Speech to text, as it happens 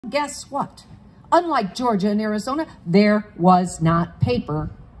Guess what? Unlike Georgia and Arizona, there was not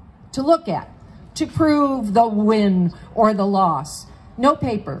paper to look at to prove the win or the loss. No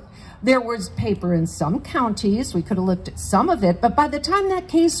paper. There was paper in some counties. We could have looked at some of it, but by the time that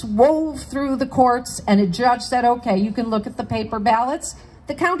case wove through the courts and a judge said, okay, you can look at the paper ballots,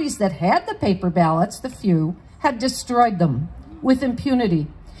 the counties that had the paper ballots, the few, had destroyed them with impunity.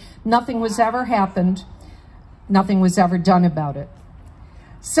 Nothing was ever happened. Nothing was ever done about it.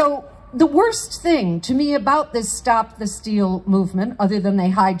 So the worst thing to me about this Stop the Steal movement, other than they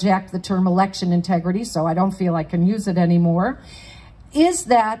hijacked the term election integrity, so I don't feel I can use it anymore, is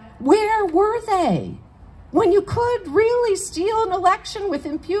that where were they when you could really steal an election with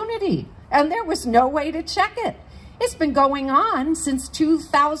impunity and there was no way to check it? It's been going on since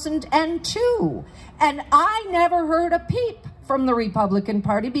 2002, and I never heard a peep from the Republican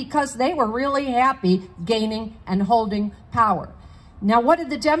Party because they were really happy gaining and holding power. Now, what did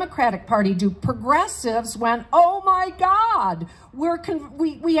the Democratic Party do? Progressives went, oh my God,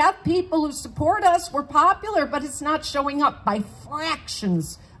 we have people who support us, we're popular, but it's not showing up by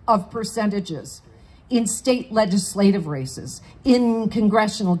fractions of percentages in state legislative races, in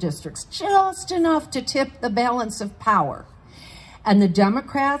congressional districts, just enough to tip the balance of power. And the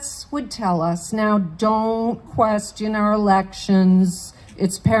Democrats would tell us, now don't question our elections,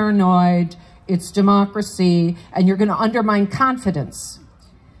 it's paranoid, it's democracy, and you're going to undermine confidence.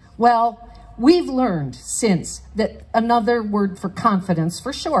 Well, we've learned since that another word for confidence,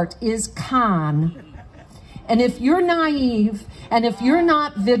 for short, is con. And if you're naive, and if you're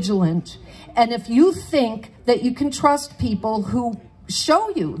not vigilant, and if you think that you can trust people who show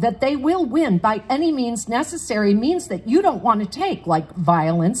you that they will win by any means necessary, means that you don't want to take, like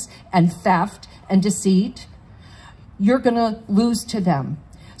violence and theft and deceit, you're going to lose to them.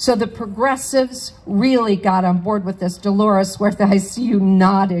 So the progressives really got on board with this. Dolores Huerta, I see you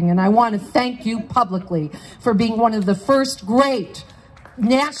nodding, and I want to thank you publicly for being one of the first great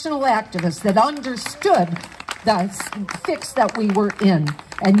national activists that understood the fix that we were in.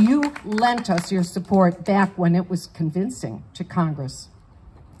 And you lent us your support back when it was convincing to Congress.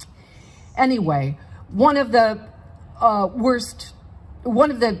 Anyway, one of the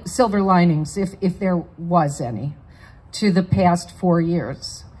silver linings, if there was any, to the past 4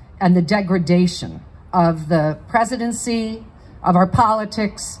 years, and the degradation of the presidency, of our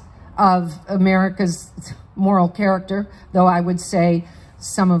politics, of America's moral character, though I would say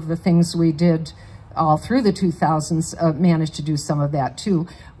some of the things we did all through the 2000s managed to do some of that too.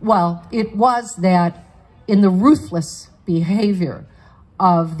 Well, it was that in the ruthless behavior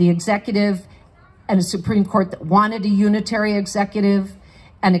of the executive and a Supreme Court that wanted a unitary executive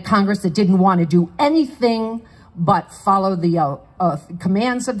and a Congress that didn't want to do anything but follow the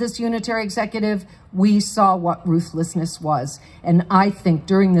commands of this unitary executive, we saw what ruthlessness was. And I think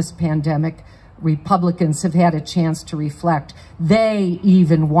during this pandemic, Republicans have had a chance to reflect. They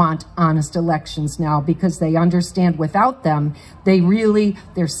even want honest elections now because they understand without them,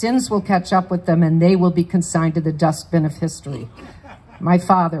 their sins will catch up with them and they will be consigned to the dustbin of history. My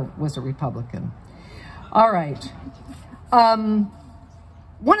father was a Republican. All right.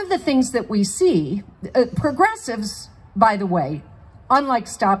 One of the things that we see, progressives, by the way, unlike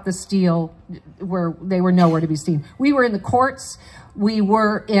Stop the Steal, where they were nowhere to be seen. We were in the courts. We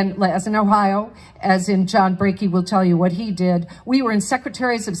were as in Ohio, as in John Brakey will tell you what he did. We were in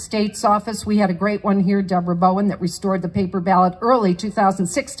Secretaries of State's office. We had a great one here, Deborah Bowen, that restored the paper ballot early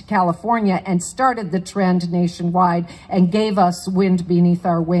 2006 to California and started the trend nationwide and gave us wind beneath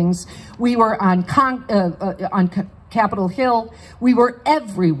our wings. We were on Capitol Hill. We were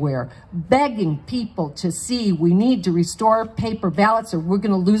everywhere begging people to see we need to restore paper ballots or we're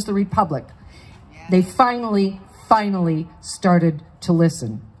going to lose the republic. They finally started to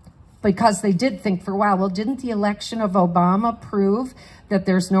listen because they did think for a while, well, didn't the election of Obama prove that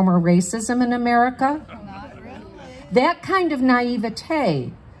there's no more racism in America? Not really. That kind of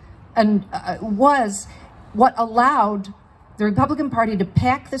naivete was what allowed the Republican Party to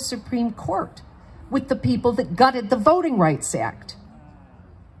pack the Supreme Court with the people that gutted the Voting Rights Act.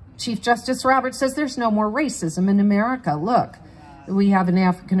 Chief Justice Roberts says there's no more racism in America. Look, we have an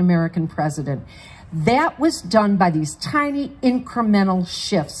African-American president. That was done by these tiny incremental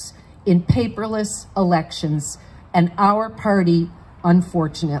shifts in paperless elections, and our party,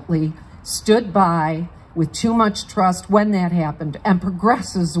 unfortunately, stood by with too much trust when that happened, and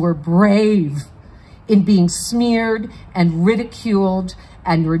progressives were brave in being smeared and ridiculed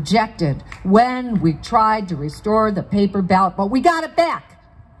and rejected when we tried to restore the paper ballot, but we got it back.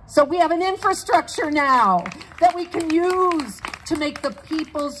 So we have an infrastructure now that we can use to make the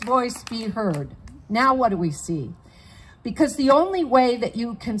people's voice be heard. Now what do we see? Because the only way that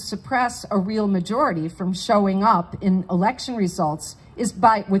you can suppress a real majority from showing up in election results is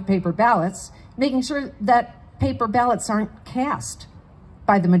with paper ballots, making sure that paper ballots aren't cast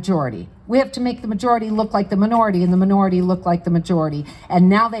by the majority. We have to make the majority look like the minority and the minority look like the majority. And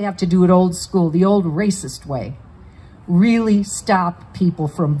now they have to do it old school, the old racist way. Really stop people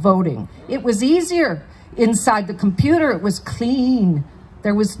from voting. It was easier inside the computer. It was clean.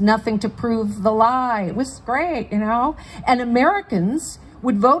 There was nothing to prove the lie. It was great, you know? And Americans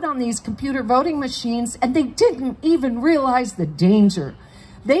would vote on these computer voting machines and they didn't even realize the danger.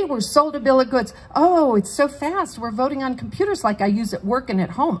 They were sold a bill of goods. Oh, it's so fast. We're voting on computers like I use at work and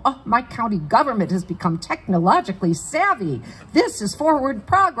at home. Oh, my county government has become technologically savvy. This is forward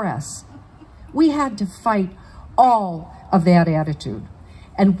progress. We had to fight all of that attitude.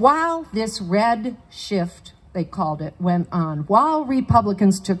 And while this red shift, they called it, went on, while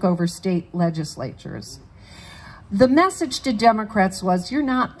Republicans took over state legislatures, the message to Democrats was, you're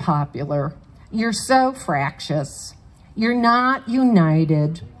not popular. You're so fractious. You're not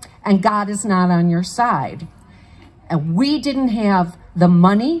united, and God is not on your side. And we didn't have the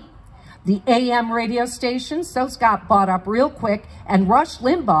money, the AM radio stations, those got bought up real quick, and Rush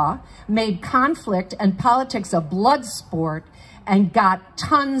Limbaugh made conflict and politics a blood sport and got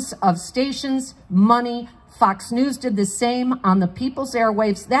tons of stations, money. Fox News did the same on the people's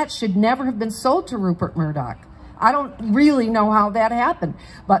airwaves. That should never have been sold to Rupert Murdoch. I don't really know how that happened,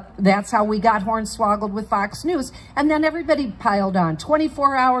 but that's how we got hornswoggled with Fox News. And then everybody piled on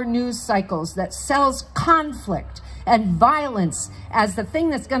 24-hour news cycles that sells conflict and violence as the thing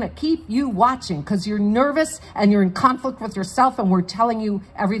that's going to keep you watching because you're nervous and you're in conflict with yourself and we're telling you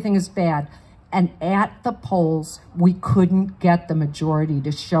everything is bad. And at the polls, we couldn't get the majority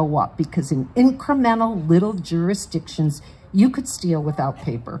to show up because in incremental little jurisdictions, you could steal without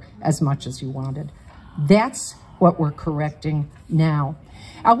paper as much as you wanted. That's what we're correcting now.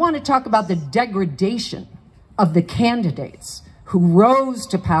 I want to talk about the degradation of the candidates who rose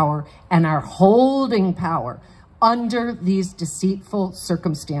to power and are holding power under these deceitful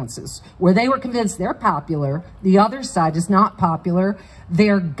circumstances where they were convinced they're popular, the other side is not popular,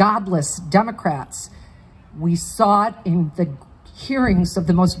 they're godless Democrats. We saw it in the hearings of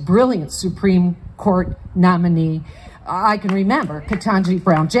the most brilliant Supreme Court nominee I can remember, Ketanji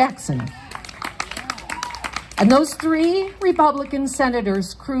Brown Jackson. And those three Republican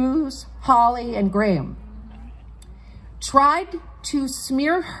senators, Cruz, Hawley, and Graham, tried to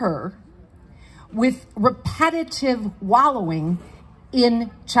smear her with repetitive wallowing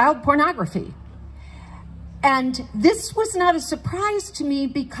in child pornography. And this was not a surprise to me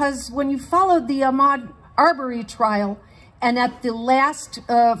because when you followed the Ahmaud Arbery trial and at the last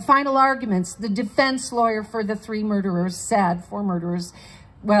final arguments, the defense lawyer for the three murderers said, four murderers,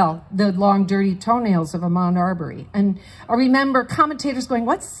 well, the long, dirty toenails of Ahmaud Arbery. And I remember commentators going,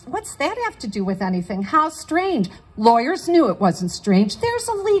 what's that have to do with anything? How strange. Lawyers knew it wasn't strange. There's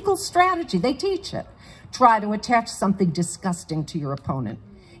a legal strategy. They teach it. Try to attach something disgusting to your opponent.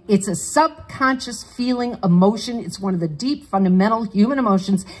 It's a subconscious feeling, emotion. It's one of the deep, fundamental human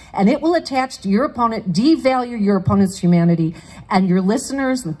emotions, and it will attach to your opponent, devalue your opponent's humanity, and your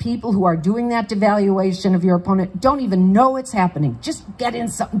listeners, the people who are doing that devaluation of your opponent, don't even know it's happening. Just get in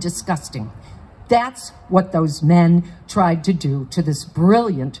something disgusting. That's what those men tried to do to this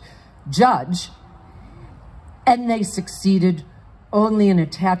brilliant judge, and they succeeded only in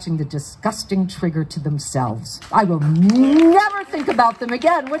attaching the disgusting trigger to themselves. I will never think about them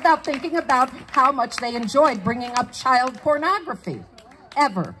again without thinking about how much they enjoyed bringing up child pornography,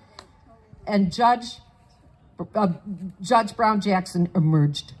 ever. And Judge Brown Jackson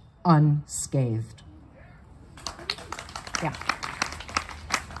emerged unscathed. Yeah.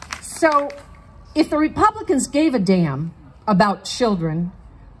 So if the Republicans gave a damn about children,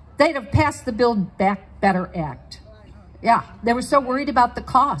 they'd have passed the Build Back Better Act. Yeah, they were so worried about the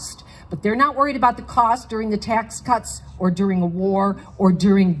cost, but they're not worried about the cost during the tax cuts or during a war or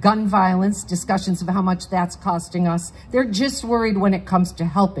during gun violence, discussions of how much that's costing us. They're just worried when it comes to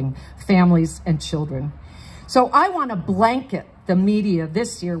helping families and children. So I want to blanket the media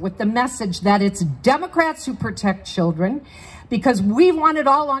this year with the message that it's Democrats who protect children because we want it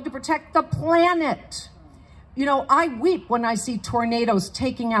all on to protect the planet. You know, I weep when I see tornadoes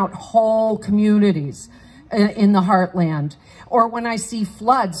taking out whole communities in the heartland, or when I see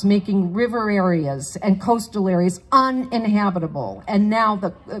floods making river areas and coastal areas uninhabitable, and now the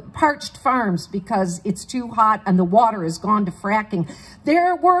parched farms because it's too hot and the water has gone to fracking.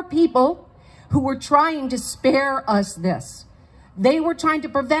 There were people who were trying to spare us this. They were trying to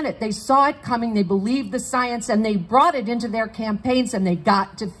prevent it. They saw it coming, they believed the science, and they brought it into their campaigns, and they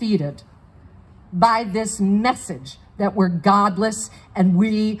got defeated by this message that we're godless and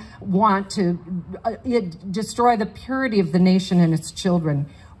we want to destroy the purity of the nation and its children.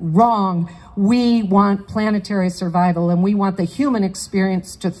 Wrong. We want planetary survival, and we want the human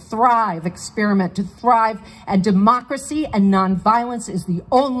experience to thrive, experiment to thrive, and democracy and nonviolence is the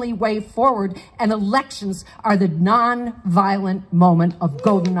only way forward, and elections are the nonviolent moment of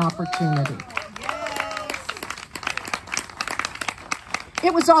golden opportunity.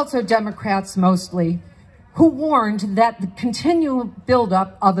 It was also Democrats mostly who warned that the continual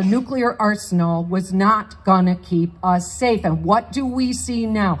buildup of a nuclear arsenal was not going to keep us safe. And what do we see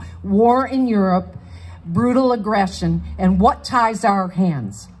now? War in Europe, brutal aggression, and what ties our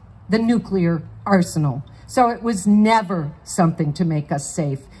hands? The nuclear arsenal. So it was never something to make us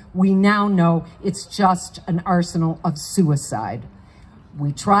safe. We now know it's just an arsenal of suicide.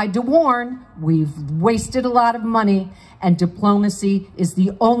 We tried to warn, we've wasted a lot of money, and diplomacy is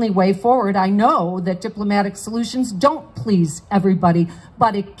the only way forward. I know that diplomatic solutions don't please everybody,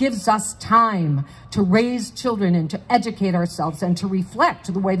 but it gives us time to raise children and to educate ourselves and to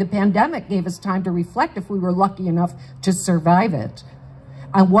reflect the way the pandemic gave us time to reflect if we were lucky enough to survive it,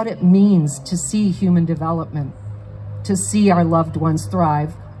 and what it means to see human development, to see our loved ones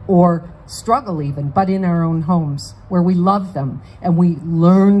thrive or struggle even, but in our own homes where we love them and we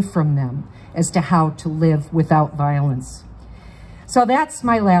learn from them as to how to live without violence. So that's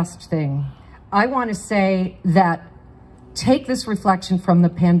my last thing. I want to say that take this reflection from the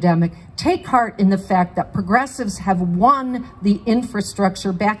pandemic, take heart in the fact that progressives have won the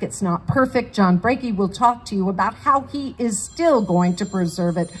infrastructure back. It's not perfect. John Brakey will talk to you about how he is still going to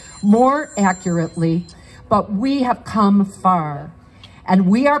preserve it more accurately, but we have come far. And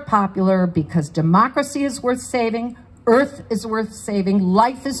we are popular because democracy is worth saving, Earth is worth saving,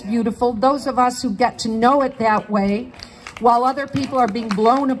 life is beautiful. Those of us who get to know it that way, while other people are being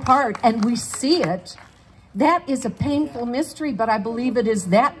blown apart and we see it, that is a painful mystery, but I believe it is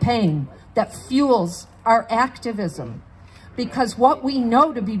that pain that fuels our activism. Because what we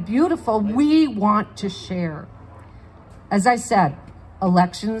know to be beautiful, we want to share. As I said,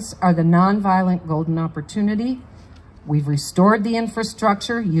 elections are the nonviolent golden opportunity. We've restored the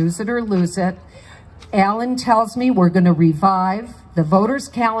infrastructure, use it or lose it. Alan tells me we're going to revive the voters'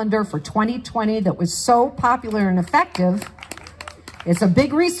 calendar for 2020 that was so popular and effective. It's a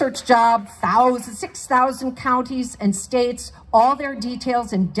big research job, 6,000 counties and states, all their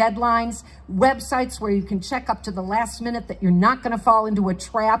details and deadlines, websites where you can check up to the last minute that you're not going to fall into a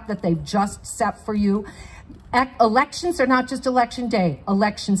trap that they've just set for you. Elections are not just election day,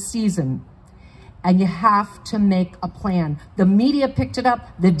 election season. And you have to make a plan. The media picked it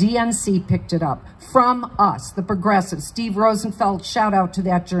up, the DNC picked it up from us, the progressives. Steve Rosenfeld, shout out to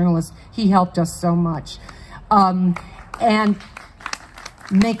that journalist. He helped us so much. And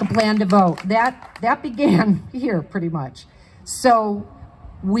make a plan to vote. That began here pretty much. So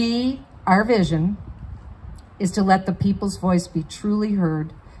our vision is to let the people's voice be truly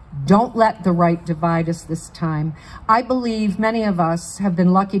heard. Don't let the right divide us this time. I believe many of us have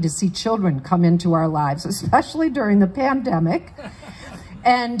been lucky to see children come into our lives, especially during the pandemic.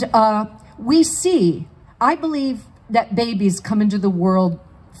 And I believe that babies come into the world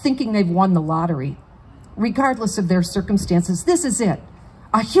thinking they've won the lottery, regardless of their circumstances. This is it.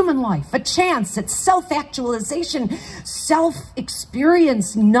 A human life, a chance at self-actualization,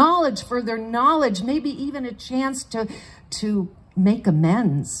 self-experience, knowledge, further knowledge, maybe even a chance to make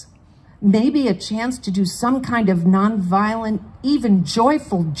amends, maybe a chance to do some kind of nonviolent, even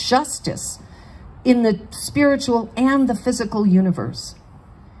joyful justice in the spiritual and the physical universe.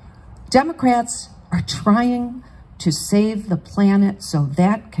 Democrats are trying to save the planet so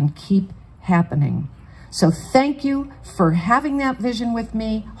that can keep happening. So thank you for having that vision with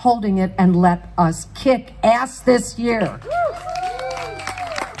me, holding it, and let us kick ass this year.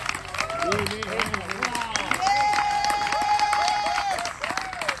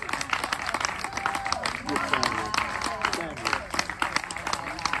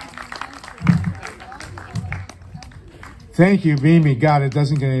 Thank you, Mimi. God, it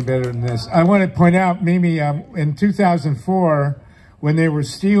doesn't get any better than this. I want to point out, Mimi, in 2004, when they were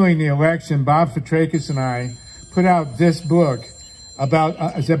stealing the election, Bob Fitrakis and I put out this book about,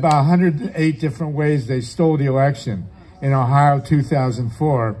 it's about 108 different ways they stole the election in Ohio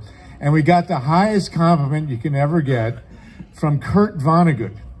 2004. And we got the highest compliment you can ever get from Kurt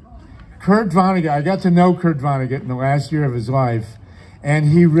Vonnegut. Kurt Vonnegut, I got to know Kurt Vonnegut in the last year of his life, and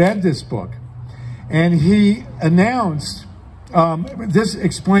he read this book. And he announced, this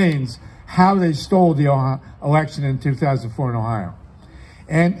explains how they stole the election in 2004 in Ohio.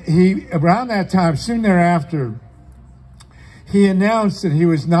 And he, around that time, soon thereafter, he announced that he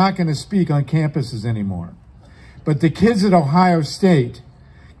was not going to speak on campuses anymore But the kids at Ohio State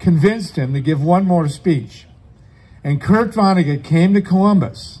convinced him to give one more speech. And Kurt Vonnegut came to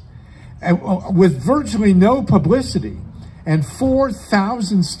Columbus with virtually no publicity, and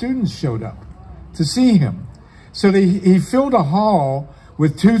 4,000 students showed up to see him. So he filled a hall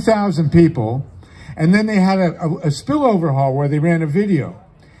with 2,000 people, and then they had a spillover hall where they ran a video.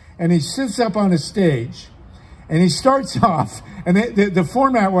 And he sits up on a stage, and he starts off, and the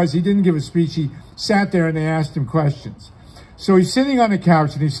format was he didn't give a speech, he sat there and they asked him questions. So he's sitting on a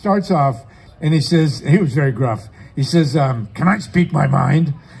couch, and he starts off, and he says, he was very gruff, he says, can I speak my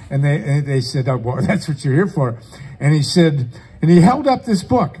mind? And they said, oh, well, that's what you're here for. And he said, and he held up this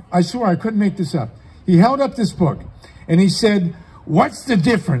book. I swear, I couldn't make this up. He held up this book, and he said, what's the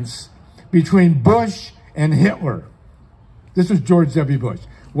difference between Bush and Hitler? This was George W. Bush.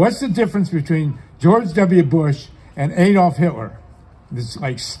 What's the difference between George W. Bush and Adolf Hitler? This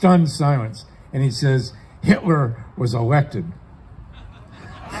like stunned silence. And he says, Hitler was elected.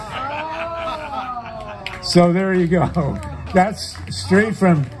 So there you go. That's straight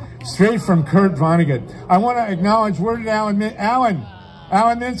from Kurt Vonnegut. I want to acknowledge, where did Alan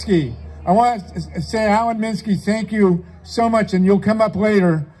Minsky. I want to say, Alan Minsky, thank you so much, and you'll come up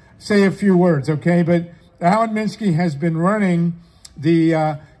later, say a few words, okay? But Alan Minsky has been running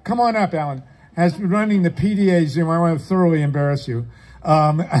the, come on up, Alan, has been running the PDA Zoom. I want to thoroughly embarrass you.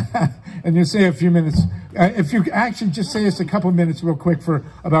 And you'll say a few minutes. If you actually just say us a couple minutes real quick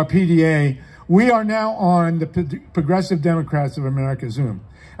about PDA. We are now on the Progressive Democrats of America Zoom.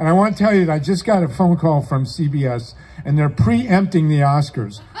 And I want to tell you that I just got a phone call from CBS, and they're preempting the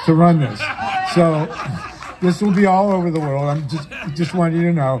Oscars to run this. So this will be all over the world. I just want you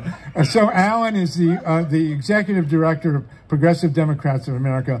to know. So Alan is the executive director of Progressive Democrats of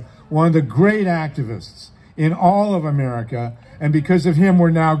America, one of the great activists in all of America. And because of him, we're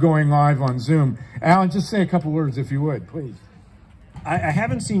now going live on Zoom. Alan, just say a couple words if you would, please. I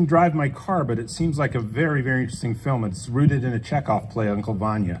haven't seen Drive My Car, but it seems like a very, very interesting film. It's rooted in a Chekhov play, Uncle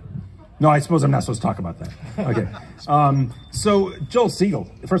Vanya. No, I suppose I'm not supposed to talk about that. Okay. So Joel Siegel.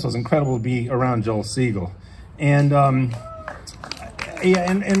 First of all, it's incredible to be around Joel Siegel. And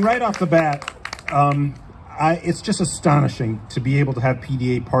yeah, and right off the bat, it's just astonishing to be able to have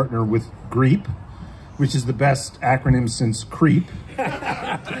PDA partner with GREEP, which is the best acronym since CREEP,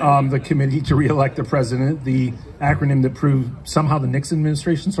 the Committee to Re-elect the President, the acronym that proved somehow the Nixon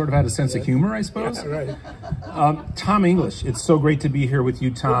administration sort of had a sense of humor, I suppose. Yeah, right. Tom English, it's so great to be here with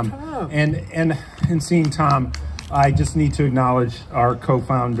you, Tom. Oh, Tom. And seeing Tom, I just need to acknowledge our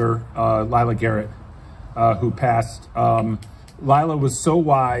co-founder, Lila Garrett, who passed. Lila was so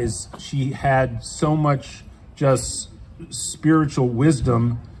wise. She had so much just spiritual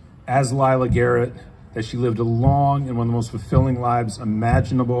wisdom as Lila Garrett, that she lived a long and one of the most fulfilling lives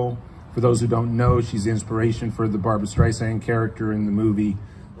imaginable. For those who don't know, she's the inspiration for the Barbra Streisand character in the movie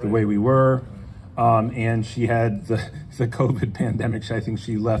The Way We Were. And she had the COVID pandemic. I think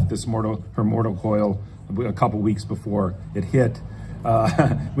she left her mortal coil a couple weeks before it hit,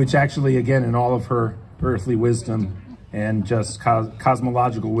 which actually, again, in all of her earthly wisdom and just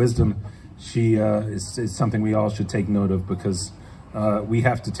cosmological wisdom, she is something we all should take note of, because we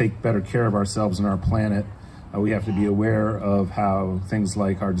have to take better care of ourselves and our planet. We have to be aware of how things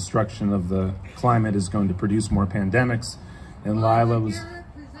like our destruction of the climate is going to produce more pandemics. And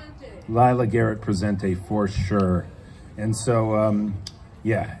Lila Garrett Presente for sure. And so,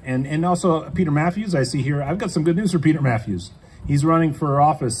 yeah. And also Peter Matthews, I see here. I've got some good news for Peter Matthews. He's running for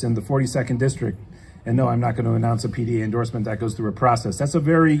office in the 42nd District. And no, I'm not going to announce a PDA endorsement. That goes through a process. That's a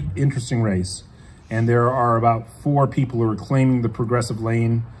very interesting race. And there are about 4 people who are claiming the progressive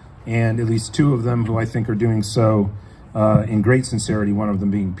lane, and at least 2 of them who I think are doing so in great sincerity, one of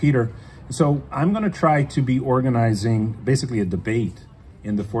them being Peter. So I'm going to try to be organizing basically a debate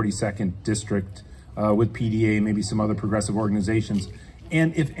in the 42nd District with PDA, maybe some other progressive organizations.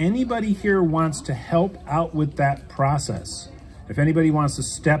 And if anybody here wants to help out with that process, if anybody wants to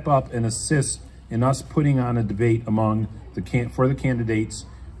step up and assist in us putting on a debate among for the candidates,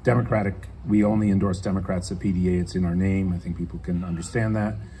 Democratic, we only endorse Democrats at PDA. It's in our name. I think people can understand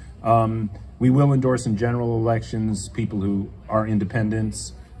that. We will endorse in general elections people who are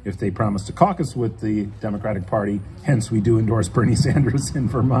independents if they promise to caucus with the Democratic Party. Hence, we do endorse Bernie Sanders in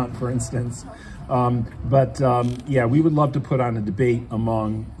Vermont, for instance. Yeah, we would love to put on a debate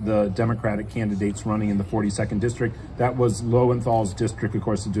among the Democratic candidates running in the 42nd District. That was Lowenthal's district. Of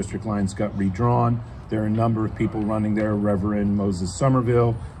course, the district lines got redrawn. There are a number of people running there, Reverend Moses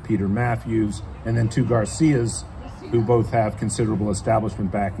Somerville, Peter Matthews, and then 2 Garcias, who both have considerable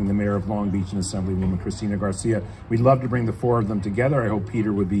establishment backing, the mayor of Long Beach and Assemblywoman Cristina Garcia. We'd love to bring the 4 of them together. I hope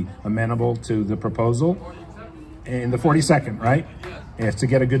Peter would be amenable to the proposal. in the 42nd, right? It's to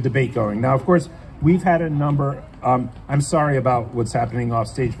get a good debate going. Now, of course, we've had a number, I'm sorry about what's happening off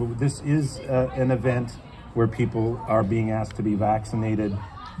stage, but this is an event where people are being asked to be vaccinated.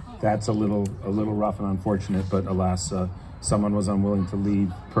 That's a little rough and unfortunate, but alas, someone was unwilling to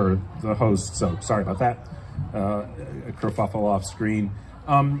leave per the host, so sorry about that. A kerfuffle off screen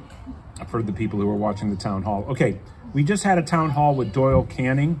for the people who are watching the town hall. Okay, we just had a town hall with Doyle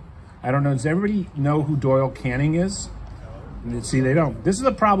Canning. I don't know, does everybody know who Doyle Canning is? See, they don't. This is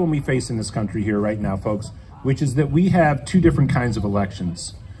a problem we face in this country here right now, folks, which is that we have two different kinds of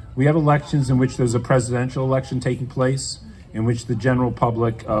elections. We have elections in which there's a presidential election taking place, in which the general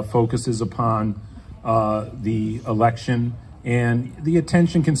public focuses upon the election, and the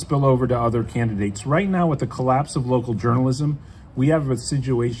attention can spill over to other candidates. Right now, with the collapse of local journalism, we have a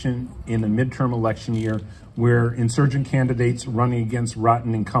situation in a midterm election year where insurgent candidates running against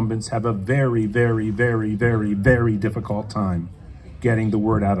rotten incumbents have a very, very, very, very, very difficult time getting the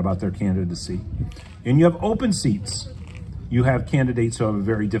word out about their candidacy. And you have open seats. You have candidates who have a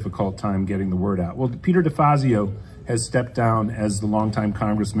very difficult time getting the word out. Well, Peter DeFazio has stepped down as the longtime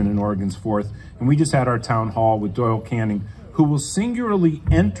congressman in Oregon's 4th, and we just had our town hall with Doyle Canning, who will singularly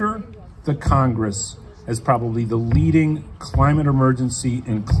enter the Congress as probably the leading climate emergency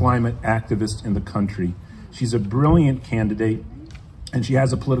and climate activist in the country. She's a brilliant candidate, and she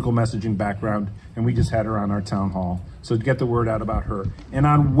has a political messaging background, and we just had her on our town hall. So to get the word out about her. And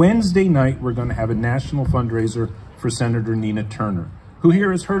on Wednesday night, we're going to have a national fundraiser for Senator Nina Turner. Who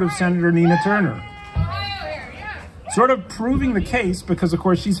here has heard of Senator Nina Turner? Sort of proving the case because, of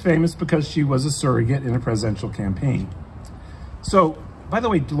course, she's famous because she was a surrogate in a presidential campaign. So, by the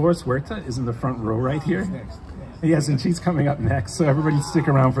way, Dolores Huerta is in the front row right here. Yes, and she's coming up next, so everybody stick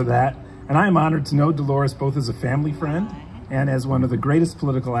around for that. And I am honored to know Dolores both as a family friend and as one of the greatest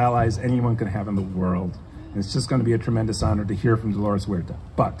political allies anyone could have in the world. And it's just going to be a tremendous honor to hear from Dolores Huerta.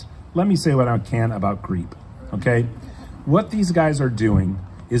 But let me say what I can about GREEP, okay? What these guys are doing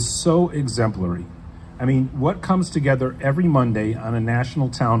is so exemplary. I mean, what comes together every Monday on a national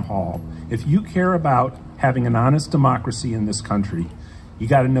town hall, if you care about having an honest democracy in this country, you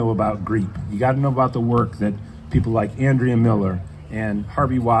got to know about GREEP. You got to know about the work that people like Andrea Miller and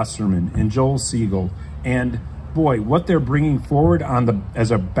Harvey Wasserman and Joel Siegel, and boy, what they're bringing forward on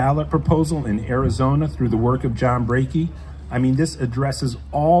as a ballot proposal in Arizona through the work of John Brakey. I mean, this addresses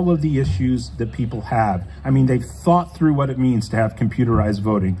all of the issues that people have. I mean, they've thought through what it means to have computerized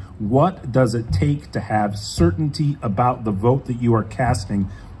voting. What does it take to have certainty about the vote that you are casting?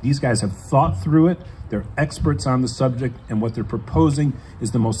 These guys have thought through it. They're experts on the subject, and what they're proposing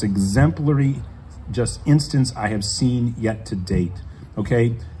is the most exemplary just instance I have seen yet to date.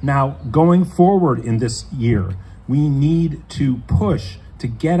 Okay, now going forward in this year, we need to push to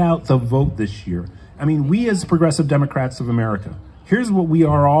get out the vote this year. I mean, we as Progressive Democrats of America, here's what we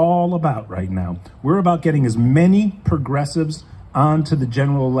are all about right now. We're about getting as many progressives onto the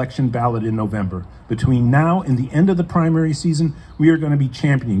general election ballot in November. Between now and the end of the primary season, we are going to be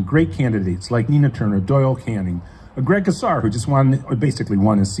championing great candidates like Nina Turner, Doyle Canning, Greg Casar, who just basically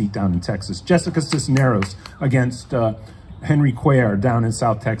won his seat down in Texas, Jessica Cisneros against Henry Cuellar down in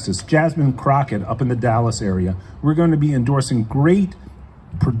South Texas, Jasmine Crockett up in the Dallas area. We're going to be endorsing great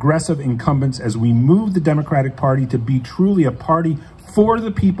progressive incumbents as we move the Democratic Party to be truly a party for the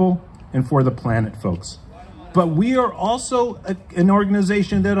people and for the planet, folks. But we are also an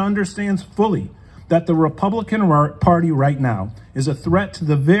organization that understands fully that the Republican Party right now is a threat to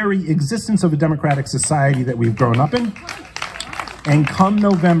the very existence of a democratic society that we've grown up in. And come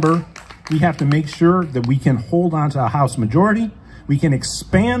November, we have to make sure that we can hold on to a House majority. We can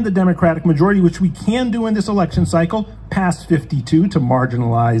expand the Democratic majority, which we can do in this election cycle, past 52 to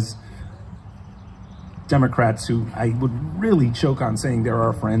marginalize Democrats who I would really choke on saying they're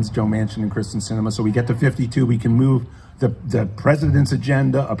our friends, Joe Manchin and Kristen Sinema. So we get to 52, we can move the president's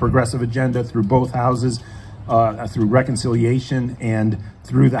agenda, a progressive agenda, through both houses, through reconciliation and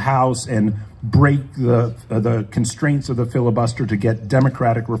through the House, and break the constraints of the filibuster to get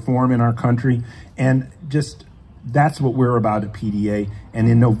democratic reform in our country. And just, that's what we're about at PDA. And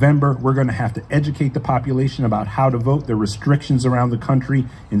in November, we're going to have to educate the population about how to vote. The restrictions around the country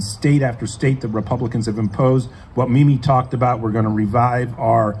in state after state that Republicans have imposed. What Mimi talked about, we're going to revive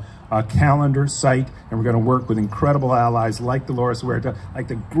our calendar site, and we're going to work with incredible allies like Dolores Huerta, like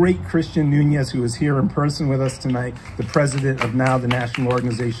the great Christian Nunez, who is here in person with us tonight, the president of now the National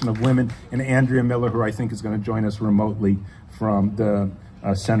Organization of Women, and Andrea Miller, who I think is going to join us remotely from the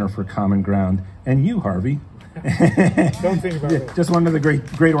Center for Common Ground. And you, Harvey. Don't think about it. Just one of the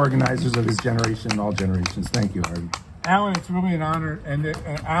great organizers of his generation and all generations. Thank you, Harvey. Alan, it's really an honor. And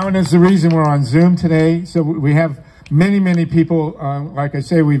Alan is the reason we're on Zoom today. So we have many people. Like I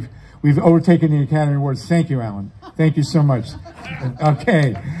say, we've overtaken the Academy Awards. Thank you, Alan. Thank you so much.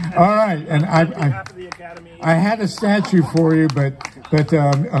 Okay. All right. And I had a statue for you, but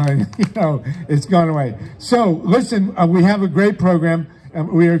you know, it's gone away. So listen, we have a great program.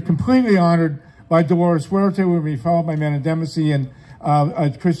 We are completely honored by Dolores Huerta. We'll be followed by Mana Demasi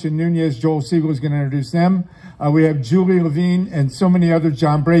and Christian Nunez. Joel Siegel is going to introduce them. We have Julie Levine and so many others,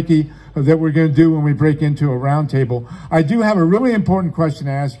 John Brakey, that we're going to do when we break into a roundtable. I do have a really important question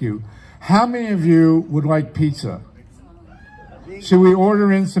to ask you. How many of you would like pizza? Should we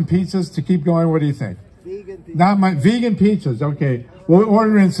order in some pizzas to keep going? What do you think? Vegan pizzas. Okay, we'll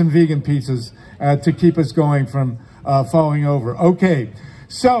order in some vegan pizzas to keep us going from falling over. Okay,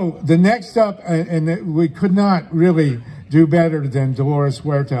 so the next up, and we could not really do better than Dolores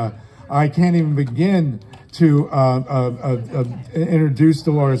Huerta. I can't even begin to introduce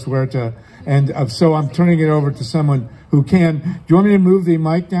Dolores Huerta, and so I'm turning it over to someone who can. Do you want me to move the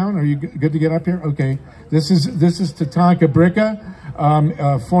mic down? Are you good to get up here? Okay. This is Tatanka Bricka,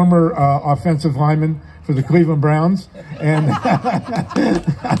 former offensive lineman for the Cleveland Browns, and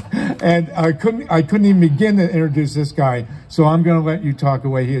and I couldn't even begin to introduce this guy. So I'm going to let you talk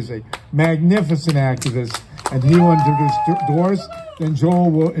away. He is a magnificent activist, and he will introduce Dolores. Then Joel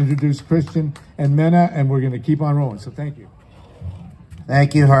will introduce Christian and Mena, and we're going to keep on rolling. So thank you.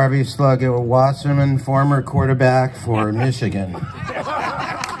 Thank you, Harvey Slugger Wasserman, former quarterback for Michigan.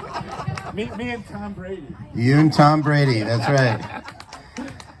 Me and Tom Brady. You and Tom Brady, that's right.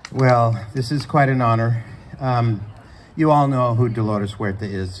 Well, this is quite an honor. You all know who Dolores Huerta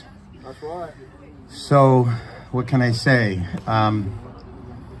is. That's right. So, what can I say?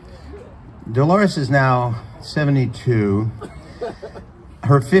 Dolores is now 72.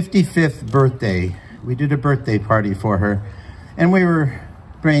 Her 55th birthday, we did a birthday party for her, and we were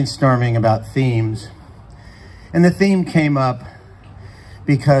brainstorming about themes. And the theme came up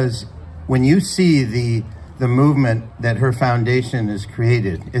because when you see the movement that her foundation has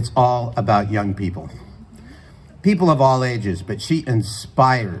created, it's all about young people. People of all ages, but she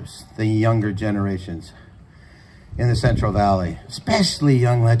inspires the younger generations in the Central Valley, especially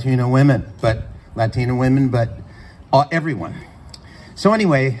young Latino women, but everyone. So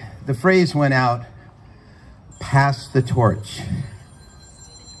anyway, the phrase went out, pass the torch.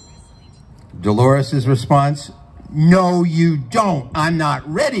 Dolores' response, no, you don't. I'm not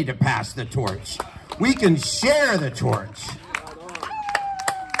ready to pass the torch. We can share the torch.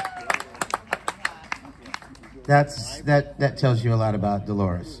 That tells you a lot about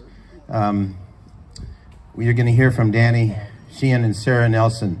Dolores. You're going to hear from Danny Sheehan and Sarah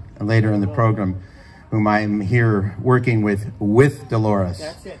Nelson later in the program, whom I'm here working with Dolores.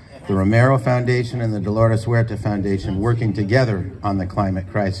 The Romero Foundation and the Dolores Huerta Foundation working together on the climate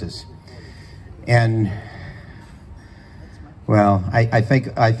crisis. And well, I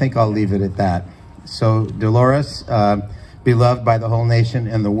think I'll leave it at that. So Dolores, beloved by the whole nation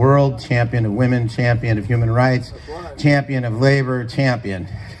and the world, champion of women, champion of human rights, champion of labor, champion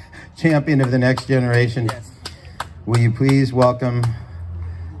of the next generation. Will you please welcome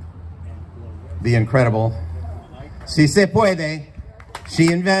the incredible, si se puede,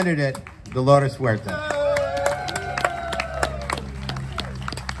 she invented it, Dolores Huerta.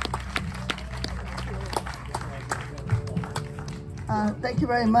 Thank you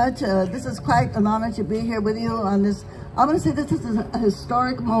very much. This is quite an honor to be here with you on this. I'm going to say this is a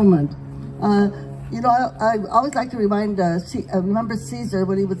historic moment. You know, I always like to remember Caesar,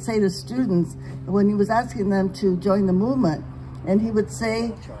 what he would say to students when he was asking them to join the movement. And he would say,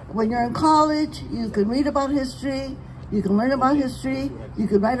 when you're in college, you can read about history, you can learn about history, you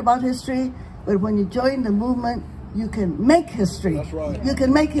can write about history, but when you join the movement, you can make history. That's right. You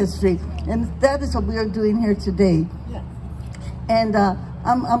can make history. And that is what we are doing here today. Yeah. And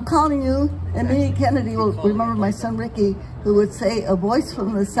I'm calling you, and Minnie Kennedy will remember my son Ricky, who would say, a voice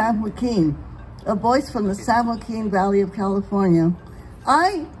from the San Joaquin, a voice from the San Joaquin Valley of California.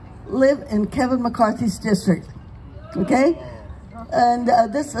 I live in Kevin McCarthy's district, okay? And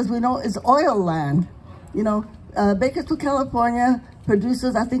this, as we know, is oil land. You know, Bakersfield, California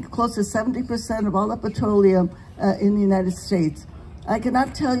produces, I think, close to 70% of all the petroleum in the United States. I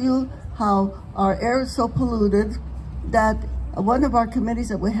cannot tell you how our air is so polluted that one of our committees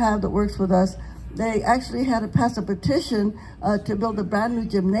that we have that works with us, they actually had to pass a petition to build a brand new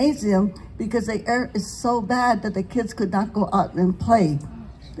gymnasium because the air is so bad that the kids could not go out and play.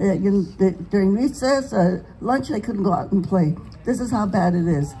 During recess, lunch, they couldn't go out and play. This is how bad it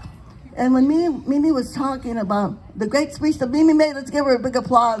is. And when Mimi was talking about the great speech that Mimi made, let's give her a big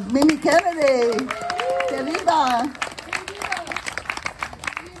applause. Mimi Kennedy, querida.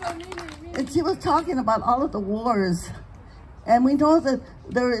 she was talking about all of the wars. And we know that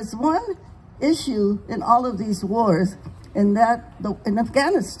there is one issue in all of these wars, in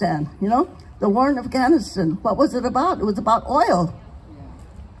Afghanistan, you know, the war in Afghanistan. What was it about? It was about oil.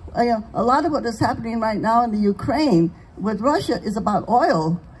 A lot of what is happening right now in the Ukraine with Russia is about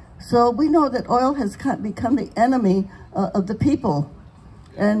oil. So we know that oil has become the enemy of the people.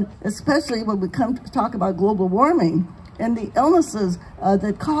 And especially when we come to talk about global warming and the illnesses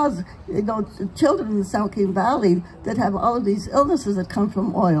that cause, you know, children in the South King Valley that have all of these illnesses that come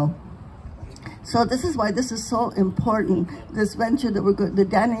from oil. So this is why this is so important, this venture that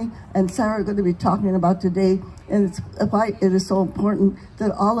Danny and Sarah are going to be talking about today, and it's why it is so important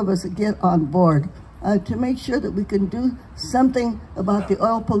that all of us get on board to make sure that we can do something about the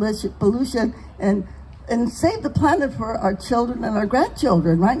oil pollution and save the planet for our children and our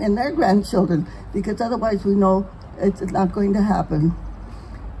grandchildren, right, and their grandchildren, because otherwise we know it's not going to happen.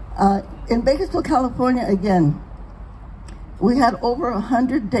 In Bakersfield, California, again, we had over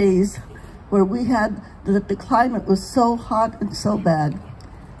 100 days where we had the climate was so hot and so bad.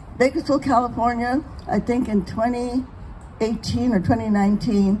 Bakersfield, California, I think in 2018 or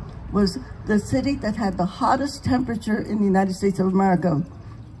 2019, was the city that had the hottest temperature in the United States of America.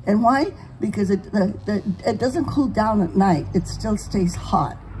 And why? Because it doesn't cool down at night. It still stays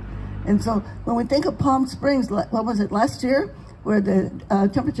hot. And so when we think of Palm Springs, what was it, last year? Where the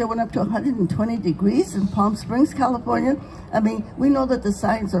temperature went up to 120 degrees in Palm Springs, California. I mean, we know that the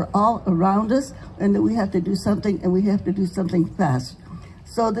signs are all around us and that we have to do something, and we have to do something fast.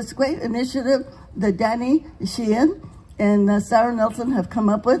 So this great initiative that Danny Sheehan and Sarah Nelson have come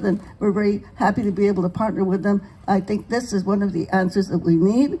up with, and we're very happy to be able to partner with them. I think this is one of the answers that we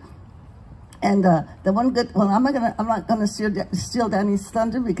need. And the one good, well, I'm not gonna steal Danny's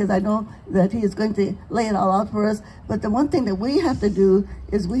thunder, because I know that he is going to lay it all out for us. But the one thing that we have to do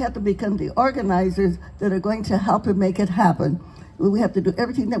is we have to become the organizers that are going to help and make it happen. We have to do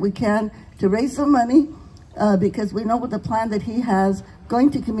everything that we can to raise some money, because we know with the plan that he has,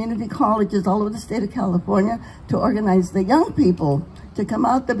 going to community colleges all over the state of California to organize the young people to come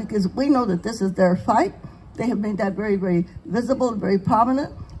out there, because we know that this is their fight. They have made that very, very visible, very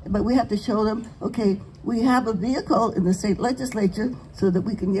prominent. But we have to show them, okay, we have a vehicle in the state legislature so that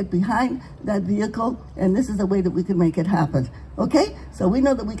we can get behind that vehicle, and this is the way that we can make it happen, okay? So we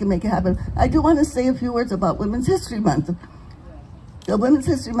know that we can make it happen. I do want to say a few words about Women's History Month. The Women's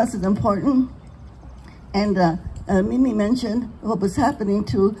History Month is important, and Mimi mentioned what was happening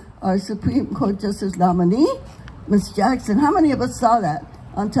to our Supreme Court Justice nominee, Ms. Jackson. How many of us saw that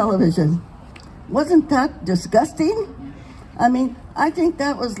on television? Wasn't that disgusting? I mean, I think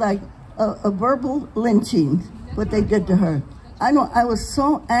that was like a verbal lynching, what they did to her. I know I was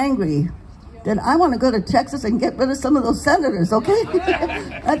so angry that I want to go to Texas and get rid of some of those senators, okay?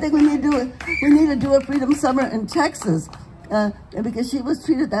 I think we need to do a Freedom Summer in Texas, because she was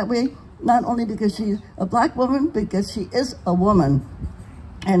treated that way, not only because she's a black woman, because she is a woman.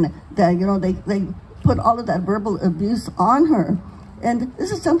 And that, you know, they put all of that verbal abuse on her. And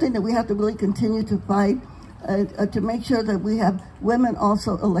this is something that we have to really continue to fight, to make sure that we have women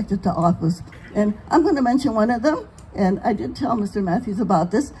also elected to office. And I'm going to mention one of them, and I did tell Mr. Matthews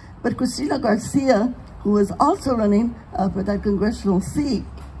about this, but Cristina Garcia, who is also running for that congressional seat,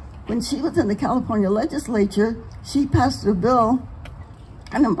 when she was in the California legislature, she passed a bill,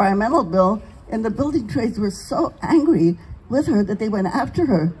 an environmental bill, and the building trades were so angry with her that they went after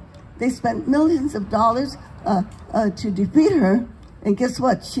her. They spent millions of dollars to defeat her, and guess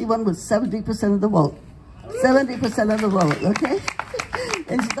what? She won with 70% of the vote. 70% of the vote, okay?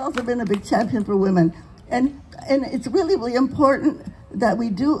 And she's also been a big champion for women. And it's really, really important that we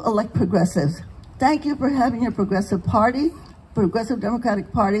do elect progressives. Thank you for having your progressive party, Progressive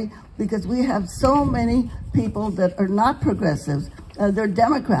Democratic Party, because we have so many people that are not progressives. They're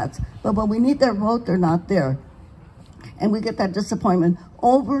Democrats, but when we need their vote, they're not there. And we get that disappointment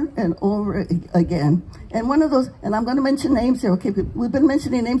over and over again. And one of those, and I'm going to mention names here, okay? We've been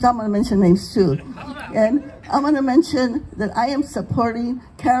mentioning names, I'm going to mention names too. And I'm going to mention that I am supporting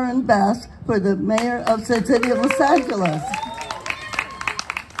Karen Bass for the mayor of the city of Los Angeles.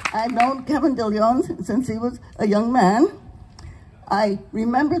 I've known Kevin DeLeon since he was a young man. I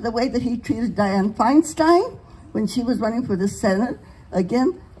remember the way that he treated Dianne Feinstein when she was running for the Senate.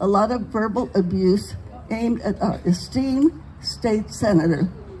 Again, a lot of verbal abuse aimed at our esteemed state senator.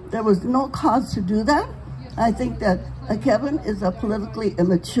 There was no cause to do that. I think that Kevin is politically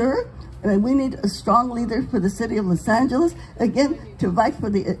immature, and we need a strong leader for the city of Los Angeles, again, to fight for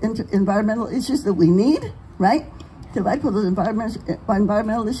the environmental issues that we need, right? to fight for those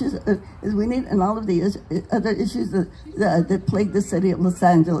environmental issues as we need, and all of the other issues that plague the city of Los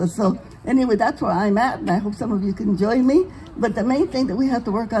Angeles. So anyway, that's where I'm at, and I hope some of you can join me. But the main thing that we have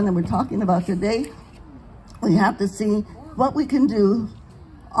to work on, that we're talking about today, we have to see what we can do.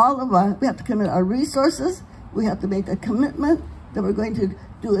 We have to commit our resources. We have to make a commitment that we're going to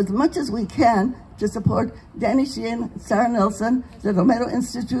do as much as we can to support Danny Sheehan, Sarah Nelson, the Romero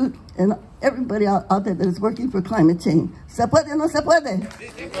Institute, and everybody out there that is working for climate change. ¿Se puede o no se puede?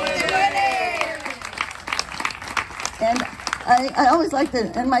 Se puede! And I always like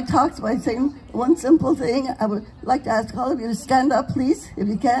to end my talks by saying one simple thing. I would like to ask all of you to stand up, please, if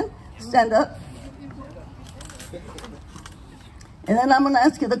you can. Stand up. And then I'm going to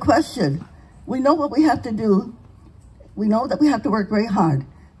ask you the question. We know what we have to do. We know that we have to work very hard.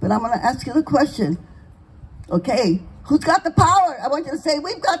 But I'm going to ask you the question. Okay, who's got the power? I want you to say,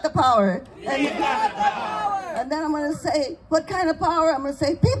 we've got the power. And, we've got the power. And then I'm going to say, what kind of power? I'm going to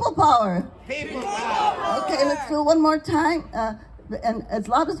say, people power. People power. Okay, let's do it one more time, and as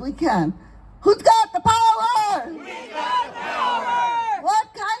loud as we can. Who's got the power? We've got power. What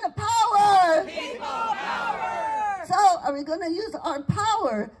kind of power? People power. So, are we going to use our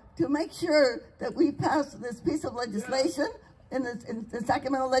power to make sure that we pass this piece of legislation in the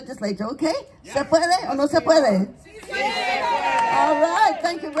Sacramento legislature, okay? Yes. ¿Se puede o no se puede? Sí, se puede. All right,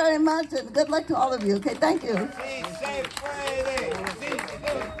 thank you very much, and good luck to all of you, okay? Thank you. Sí, se puede. Sí, se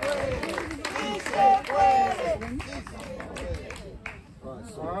puede. Sí, se puede.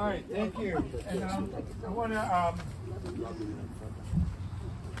 All right, thank you. And I want to...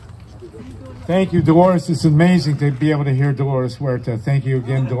 Thank you, Dolores. It's amazing to be able to hear Dolores Huerta. Thank you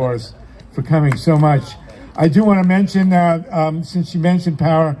again, Dolores, for coming so much. I do want to mention, since you mentioned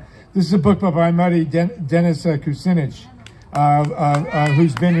power, this is a book by my buddy Dennis Kucinich,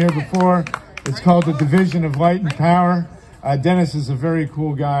 who's been here before. It's called The Division of Light and Power. Dennis is a very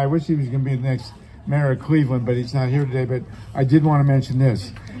cool guy. I wish he was going to be the next mayor of Cleveland, but he's not here today. But I did want to mention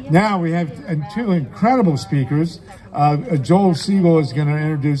this. Now we have two incredible speakers. Joel Siegel is going to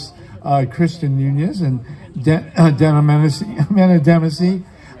introduce Christian Nunez and Dana Menedemisi.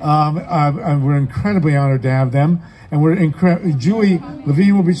 And we're incredibly honored to have them. And we're Julie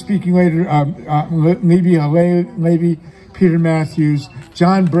Levine will be speaking later. Levy, Peter Matthews,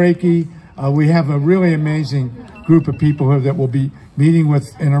 John Brakey. We have a really amazing group of people that we'll be meeting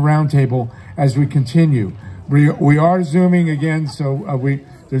with in a roundtable as we continue. We are Zooming again, so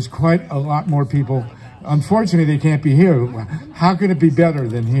there's quite a lot more people. Unfortunately, they can't be here. How could it be better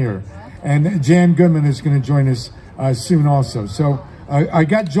than here? And Jan Goodman is going to join us soon also. So I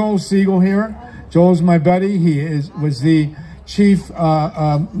got Joel Siegel here. Joel's my buddy. He was the chief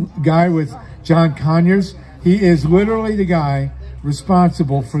guy with John Conyers. He is literally the guy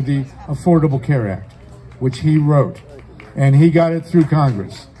responsible for the Affordable Care Act, which he wrote. And he got it through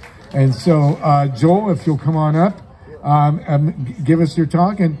Congress. And so, Joel, if you'll come on up, give us your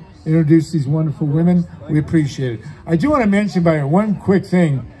talk and introduce these wonderful women, we appreciate it. I do want to mention by one quick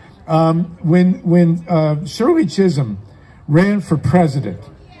thing. When Shirley Chisholm ran for president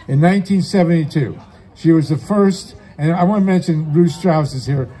in 1972, she was the first, and I want to mention Ruth Strauss is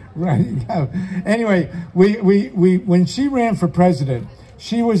here. Right? Anyway, when she ran for president,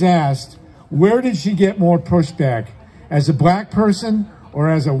 she was asked, where did she get more pushback, as a black person or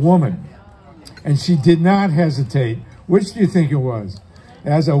as a woman? And she did not hesitate. Which do you think it was?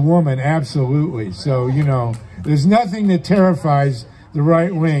 As a woman, absolutely. So, you know, there's nothing that terrifies the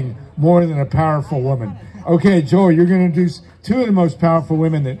right wing more than a powerful woman. Okay, Joel, you're going to introduce two of the most powerful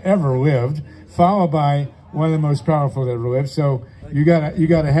women that ever lived, followed by one of the most powerful that ever lived. So you got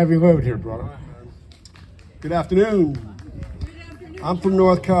a heavy load here, brother. Good afternoon. I'm from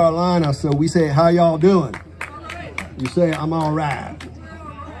North Carolina, so we say, how y'all doing? You say, I'm all right.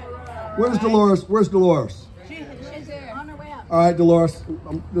 Where's Dolores? Where's Dolores? She's there. On her way up. All right, Dolores,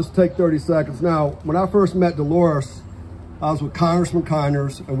 just take 30 seconds. Now, when I first met Dolores, I was with Congressman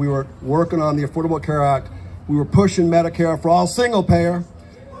Conyers, and we were working on the Affordable Care Act. We were pushing Medicare for all single payer.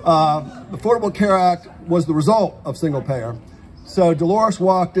 The Affordable Care Act was the result of single payer. So Dolores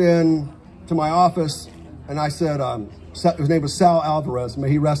walked in to my office, and I said, his name was Sal Alvarez, may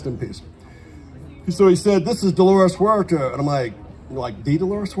he rest in peace. So he said, this is Dolores Huerta. And I'm like the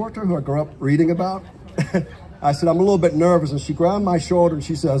Dolores Huerta who I grew up reading about? I said, I'm a little bit nervous. And she grabbed my shoulder and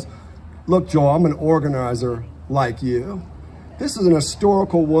she says, look, Joel, I'm an organizer like you. This is an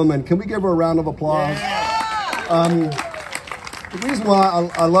historical woman. Can we give her a round of applause? Yeah. The reason why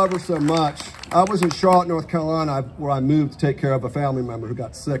I love her so much, I was in Charlotte, North Carolina, where I moved to take care of a family member who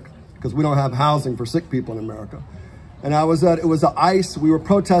got sick because we don't have housing for sick people in America. And it was the ICE, we were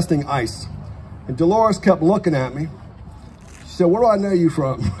protesting ICE. And Dolores kept looking at me, She said, where do I know you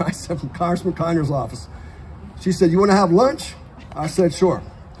from? I said, from Congressman Conner's office. She said, you want to have lunch? I said, sure.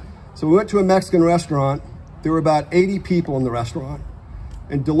 So we went to a Mexican restaurant. There were about 80 people in the restaurant.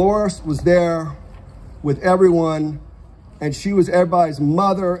 And Dolores was there with everyone, and she was everybody's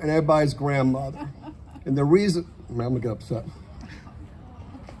mother and everybody's grandmother. And the reason, I'm gonna get upset.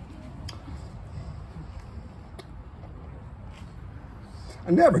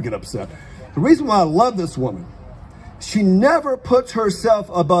 I never get upset. The reason why I love this woman, she never puts herself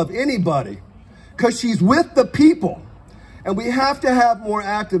above anybody because she's with the people. And we have to have more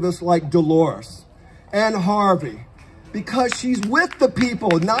activists like Dolores and Harvey because she's with the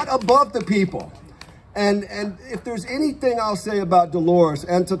people, not above the people. And if there's anything I'll say about Dolores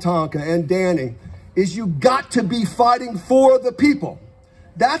and Tatanka and Danny, is you got to be fighting for the people.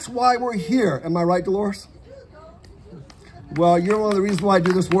 That's why we're here. Am I right, Dolores? Well, you're one of the reasons why I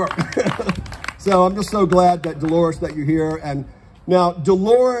do this work. So I'm just so glad that Dolores, that you're here. And now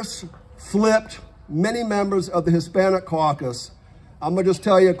Dolores flipped many members of the Hispanic caucus. I'm gonna just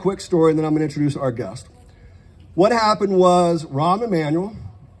tell you a quick story and then I'm gonna introduce our guest. What happened was Rahm Emanuel,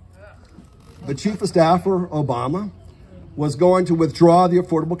 the chief of staff for Obama, was going to withdraw the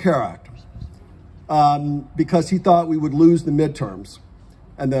Affordable Care Act because he thought we would lose the midterms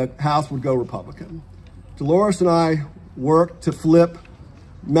and the House would go Republican. Dolores and I worked to flip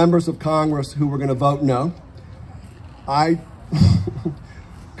members of Congress who were going to vote no.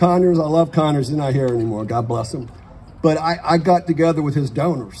 Conyers, I love Conyers, he's not here anymore, God bless him. But I got together with his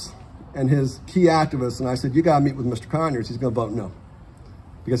donors and his key activists and I said, you got to meet with Mr. Conyers, he's going to vote no.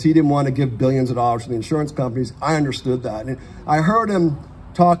 Because he didn't want to give billions of dollars to the insurance companies. I understood that. And I heard him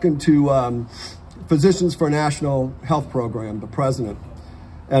talking to Physicians for a National Health Program, the president.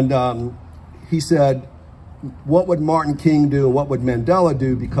 And he said, what would Martin King do? What would Mandela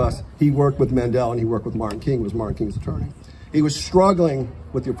do? Because he worked with Mandela and he worked with Martin King, was Martin King's attorney. He was struggling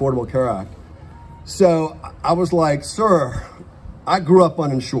with the Affordable Care Act. So I was like, sir, I grew up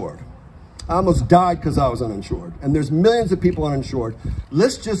uninsured. I almost died because I was uninsured. And there's millions of people uninsured.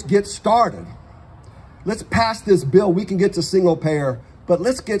 Let's just get started. Let's pass this bill. We can get to single payer, but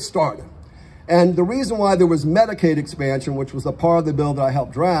let's get started. And the reason why there was Medicaid expansion, which was a part of the bill that I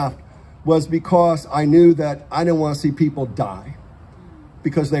helped draft, was because I knew that I didn't want to see people die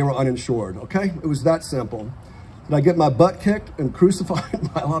because they were uninsured, okay? It was that simple. Did I get my butt kicked and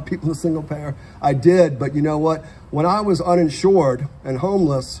crucified by a lot of people in the single payer? I did, but you know what? When I was uninsured and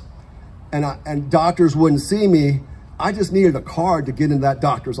homeless and doctors wouldn't see me, I just needed a card to get into that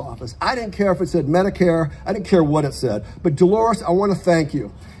doctor's office. I didn't care if it said Medicare, I didn't care what it said. But Dolores, I want to thank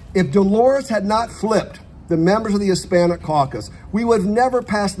you. If Dolores had not flipped the members of the Hispanic caucus, we would have never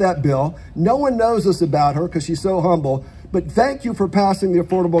passed that bill. No one knows this about her because she's so humble, but thank you for passing the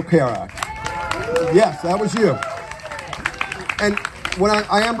Affordable Care Act. Yes, that was you. And when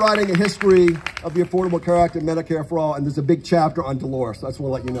I am writing a history of the Affordable Care Act and Medicare for All, and there's a big chapter on Dolores, so I just want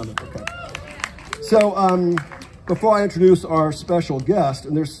to let you know that, okay. So before I introduce our special guest,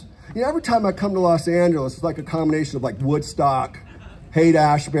 and there's, you know, every time I come to Los Angeles, it's like a combination of like Woodstock,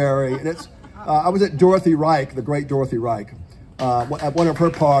 Haight-Ashbury, and it's, I was at Dorothy Reich, the great Dorothy Reich, at one of her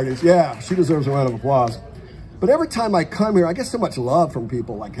parties. Yeah, she deserves a round of applause. But every time I come here, I get so much love from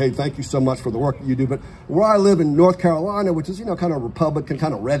people like, hey, thank you so much for the work that you do. But where I live in North Carolina, which is, you know, kind of Republican,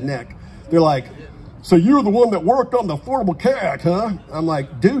 kind of redneck, they're like, so you're the one that worked on the Affordable Care Act, huh? I'm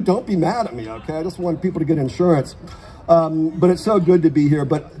like, dude, don't be mad at me, okay? I just want people to get insurance. But it's so good to be here.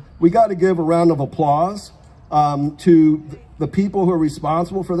 But we got to give a round of applause to the people who are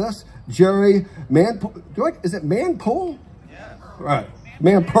responsible for this. Jerry is it Manpool? Yeah. Right,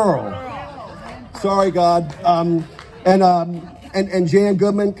 Manpearl. Sorry, God. And Jan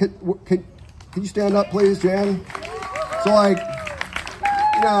Goodman, can you stand up, please, Jan? So, like,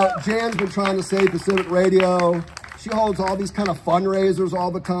 you know, Jan's been trying to save Pacific Radio. She holds all these kind of fundraisers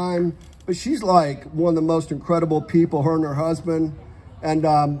all the time, but she's like one of the most incredible people, her and her husband,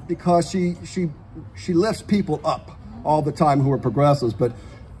 and because she lifts people up all the time who are progressives. But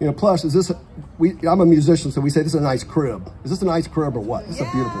you know, plus, is this? I'm a musician, so we say this is a nice crib. Is this a nice crib or what? It's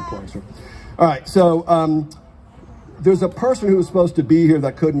a beautiful place. Right? All right, so there's a person who was supposed to be here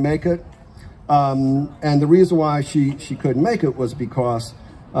that couldn't make it, and the reason why she couldn't make it was because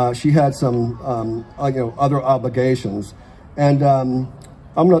she had some you know, other obligations, and I'm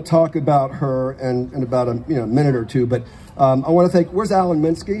going to talk about her in about a minute or two. But I want to thank. Where's Alan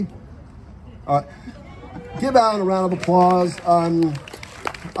Minsky? Give Alan a round of applause.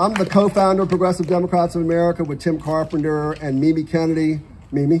 I'm the co-founder of Progressive Democrats of America with Tim Carpenter and Mimi Kennedy.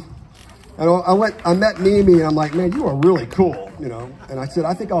 Mimi. And I met Mimi and I'm like, man, you are really cool, you know. And I said,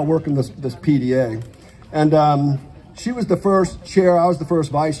 I think I'll work in this PDA. And she was the first chair, I was the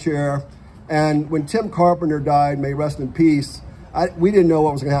first vice chair. And when Tim Carpenter died, may rest in peace, we didn't know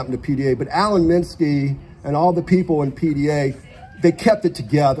what was going to happen to PDA, but Alan Minsky and all the people in PDA, they kept it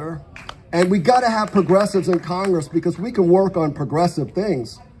together. And we got to have progressives in Congress because we can work on progressive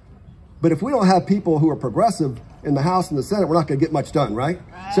things. But if we don't have people who are progressive in the House and the Senate, we're not going to get much done, right?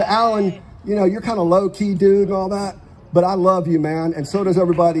 So Alan, you know, you're kind of low-key dude and all that, but I love you, man, and so does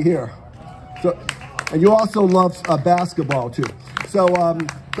everybody here. So, and you also love basketball, too. So,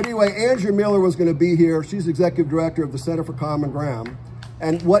 but anyway, Andrea Miller was going to be here. She's executive director of the Center for Common Ground.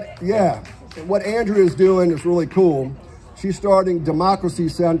 And what Andrea is doing is really cool. She's starting democracy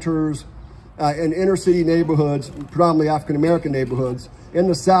centers in inner city neighborhoods, predominantly African-American neighborhoods, in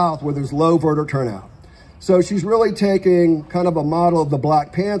the South where there's low voter turnout. So she's really taking kind of a model of the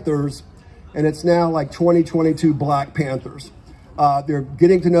Black Panthers, and it's now like 2022 Black Panthers. They're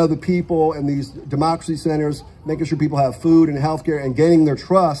getting to know the people in these democracy centers, making sure people have food and healthcare and gaining their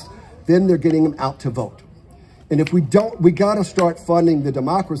trust. Then they're getting them out to vote. And if we don't, we got to start funding the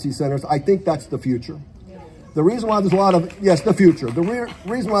democracy centers. I think that's the future. The reason why there's a lot of, yes, the future. The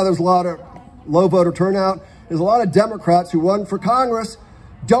reason why there's a lot of low voter turnout is a lot of Democrats who run for Congress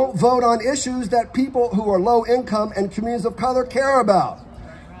don't vote on issues that people who are low income and communities of color care about.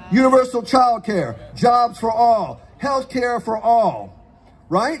 Universal child care, jobs for all, health care for all,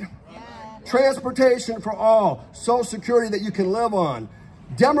 right? Transportation for all, Social Security that you can live on.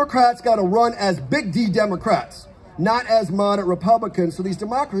 Democrats got to run as big D Democrats, not as moderate Republicans. So these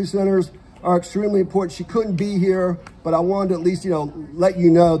democracy centers are extremely important. She couldn't be here, but I wanted to at least, let you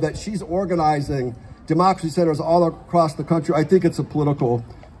know that she's organizing democracy centers all across the country. I think it's a political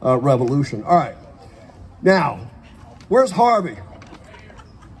revolution. All right. Now, where's Harvey?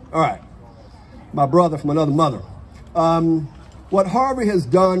 All right. My brother from another mother. What Harvey has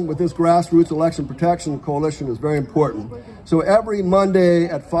done with this Grassroots Election Protection Coalition is very important. So every Monday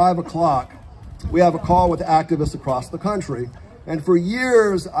at 5 o'clock, we have a call with activists across the country. And for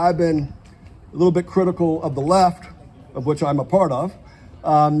years, I've been a little bit critical of the left, of which I'm a part of,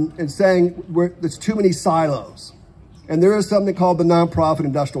 and saying there's too many silos. And there is something called the nonprofit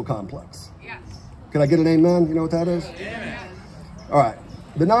industrial complex. Yes. Can I get an amen? You know what that is? Amen. All right.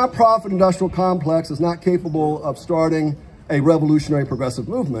 The nonprofit industrial complex is not capable of starting a revolutionary progressive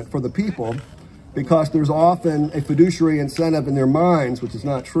movement for the people because there's often a fiduciary incentive in their minds, which is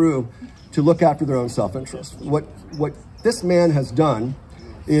not true, to look after their own self-interest. What this man has done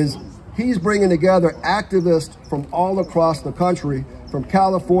is he's bringing together activists from all across the country, from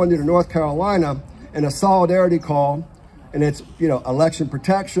California to North Carolina, in a solidarity call. And it's, election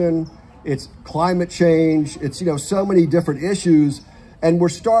protection, it's climate change, it's, so many different issues. And we're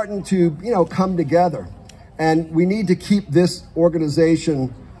starting to, come together. And we need to keep this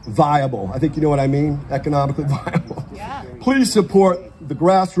organization viable. I think you know what I mean, economically viable. Yeah. Please support the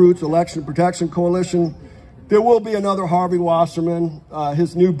Grassroots Election Protection Coalition. There will be another Harvey Wasserman.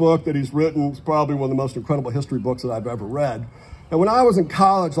 His new book that he's written is probably one of the most incredible history books that I've ever read. And when I was in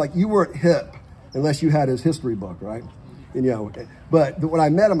college, you weren't hip unless you had his history book, right? But when I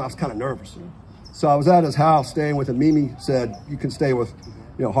met him, I was kind of nervous. So I was at his house staying with him. Mimi said, you can stay with,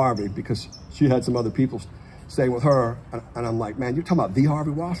 Harvey, because she had some other people staying with her. And I'm like, man, you're talking about the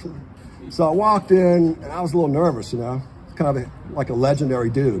Harvey Wasserman? So I walked in and I was a little nervous, kind of like a legendary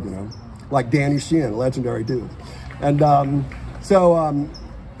dude, like Danny Sheehan, a legendary dude. And so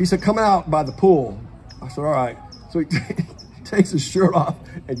he said, come out by the pool. I said, all right. So he takes his shirt off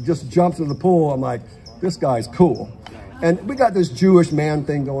and just jumps in the pool. I'm like, this guy's cool. And we got this Jewish man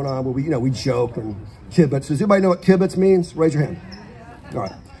thing going on where we joke and kibbutz. Does anybody know what kibbutz means? Raise your hand. All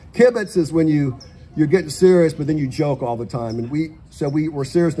right. Kibbutz is when you're getting serious, but then you joke all the time. And we're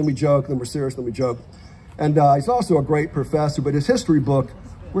serious, then we joke, then we're serious, then we joke. And he's also a great professor, but his history book,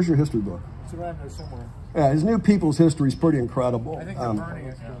 where's your history book? It's around there somewhere. Yeah, his New People's History is pretty incredible. I think they're burning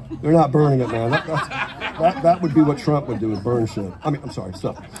it now. They're not burning it now. That would be what Trump would do, is burn shit. I'm sorry,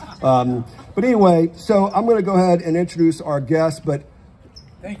 stuff. But anyway, so I'm going to go ahead and introduce our guest, but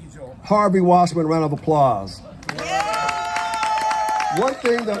thank you, Joel. Harvey Wasserman, round of applause. One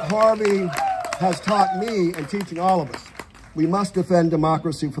thing that Harvey has taught me and teaching all of us, we must defend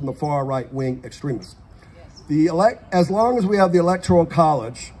democracy from the far right-wing extremists. As long as we have the Electoral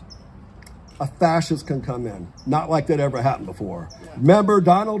College, a fascist can come in. Not like that ever happened before. Remember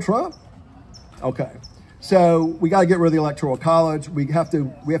Donald Trump? Okay. So we got to get rid of the Electoral College. We have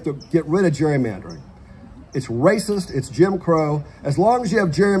to get rid of gerrymandering. It's racist. It's Jim Crow. As long as you have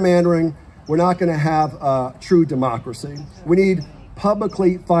gerrymandering, we're not going to have true democracy. We need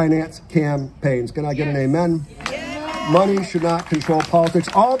publicly financed campaigns. Can I get an amen? Yes. Money should not control politics,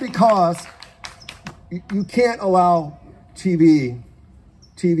 all because you can't allow TV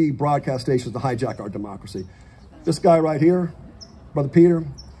broadcast stations to hijack our democracy. This guy right here, Brother Peter,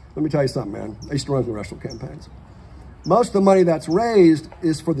 let me tell you something, man. I used to run congressional campaigns. Most of the money that's raised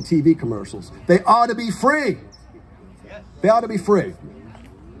is for the TV commercials. They ought to be free. They ought to be free.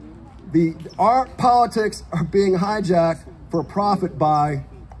 Our politics are being hijacked for profit by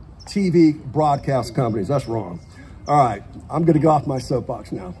TV broadcast companies. That's wrong. All right, I'm going to get off my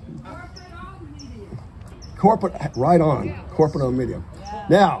soapbox now. Corporate, right on, corporate-owned media.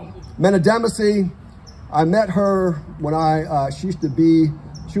 Now, Mena Dempsey, I met her when she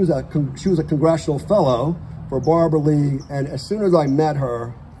was a congressional fellow for Barbara Lee, and as soon as I met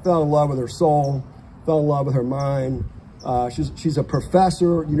her, fell in love with her soul, fell in love with her mind. She's a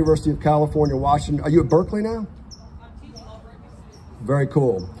professor at University of California, Washington. Are you at Berkeley now? Very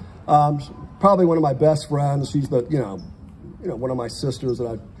cool. Probably one of my best friends. She's one of my sisters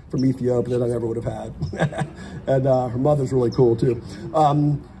from Ethiopia that I never would have had. And her mother's really cool too.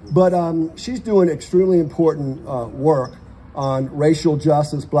 But she's doing extremely important work on racial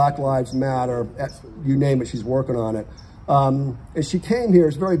justice, Black Lives Matter, you name it, she's working on it. And she came here,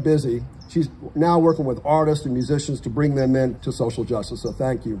 is very busy. She's now working with artists and musicians to bring them into social justice, so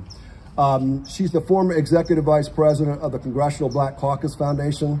thank you. She's the former executive vice president of the Congressional Black Caucus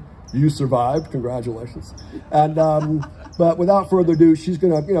Foundation. You survived, congratulations. And but without further ado, she's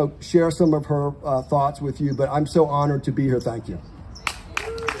gonna share some of her thoughts with you, but I'm so honored to be here, thank you.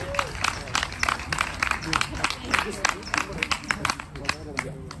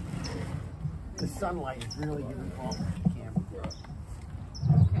 The sunlight is really giving off the camera.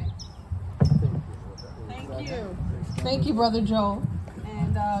 Thank you. Thank you, Brother Joel.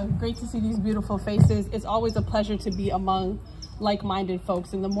 And great to see these beautiful faces. It's always a pleasure to be among like-minded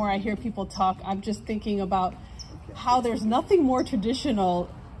folks. And the more I hear people talk, I'm just thinking about how there's nothing more traditional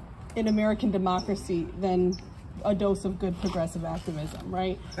in American democracy than a dose of good progressive activism,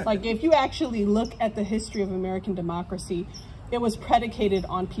 right? Like if you actually look at the history of American democracy, it was predicated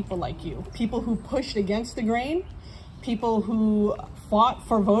on people like you, people who pushed against the grain, people who fought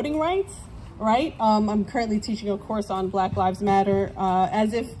for voting rights, right? I'm currently teaching a course on Black Lives Matter,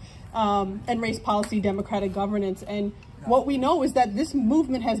 and race policy, democratic governance. And what we know is that this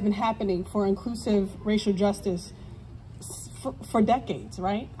movement has been happening for inclusive racial justice for decades,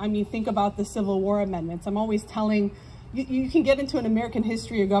 right? I mean, think about the Civil War amendments. I'm always telling you can get into an American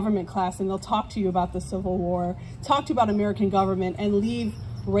history or government class and they'll talk to you about the Civil War, talk to you about American government, and leave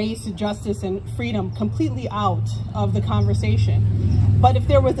race, justice, and freedom completely out of the conversation. But if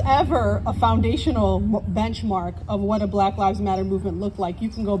there was ever a foundational benchmark of what a Black Lives Matter movement looked like, you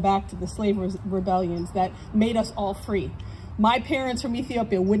can go back to the slave rebellions that made us all free. My parents from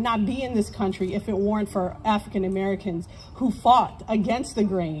Ethiopia would not be in this country if it weren't for African Americans who fought against the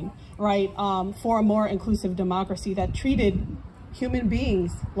grain, right, for a more inclusive democracy that treated human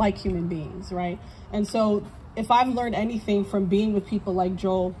beings like human beings, right? And so if I've learned anything from being with people like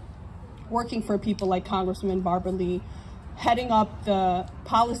Joel, working for people like Congresswoman Barbara Lee, heading up the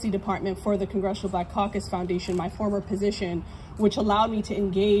policy department for the Congressional Black Caucus Foundation, my former position, which allowed me to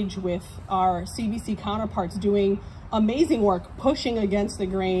engage with our CBC counterparts doing amazing work, pushing against the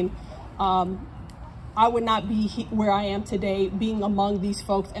grain, I would not be where I am today, being among these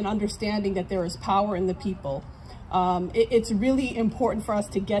folks and understanding that there is power in the people. It's really important for us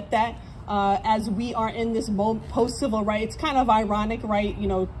to get that as we are in this post-civil rights. It's kind of ironic, right? You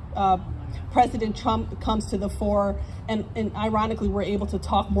know, President Trump comes to the fore, and ironically, we're able to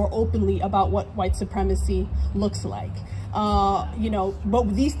talk more openly about what white supremacy looks like. You know,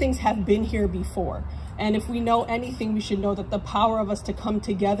 but these things have been here before. And if we know anything, we should know that the power of us to come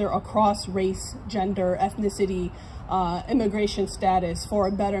together across race, gender, ethnicity, immigration status for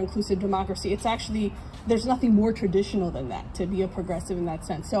a better inclusive democracy, it's actually, there's nothing more traditional than that, to be a progressive in that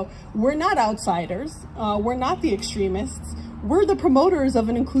sense. So we're not outsiders. We're not the extremists. We're the promoters of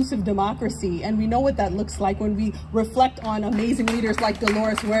an inclusive democracy, and we know what that looks like when we reflect on amazing leaders like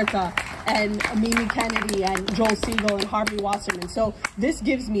Dolores Huerta and Mimi Kennedy and Joel Siegel and Harvey Wasserman. So this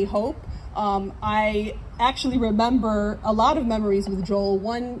gives me hope. I actually remember a lot of memories with Joel.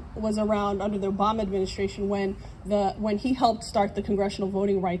 One was around under the Obama administration when he helped start the Congressional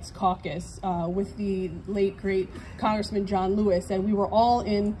Voting Rights Caucus with the late great Congressman John Lewis, and we were all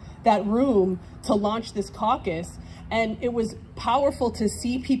in that room to launch this caucus. And it was powerful to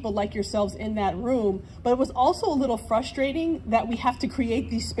see people like yourselves in that room, but it was also a little frustrating that we have to create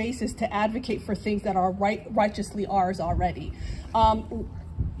these spaces to advocate for things that are righteously ours already.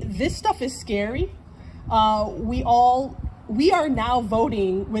 This stuff is scary. We are now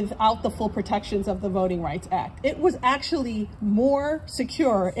voting without the full protections of the Voting Rights Act. It was actually more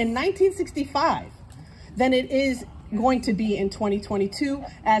secure in 1965 than it is going to be in 2022,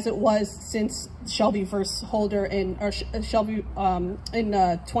 as it was since Shelby versus Holder in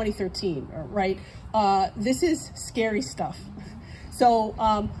 2013, right? This is scary stuff. So,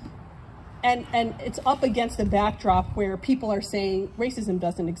 and it's up against a backdrop where people are saying racism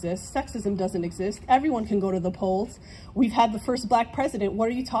doesn't exist, sexism doesn't exist, everyone can go to the polls. We've had the first Black president. What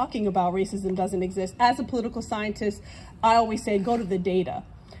are you talking about? Racism doesn't exist. As a political scientist, I always say go to the data.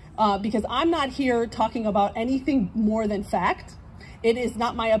 Because I'm not here talking about anything more than fact. It is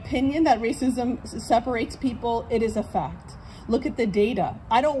not my opinion that racism separates people. It is a fact. Look at the data.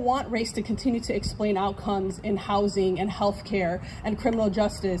 I don't want race to continue to explain outcomes in housing and healthcare and criminal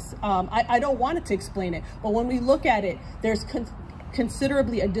justice. I don't want it to explain it. But when we look at it, there's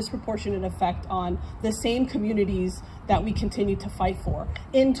considerably a disproportionate effect on the same communities that we continue to fight for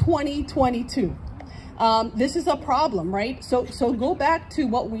in 2022. This is a problem, right? So go back to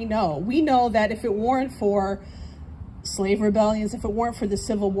what we know. We know that if it weren't for slave rebellions, if it weren't for the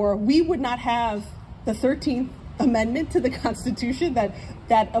Civil War, we would not have the 13th Amendment to the Constitution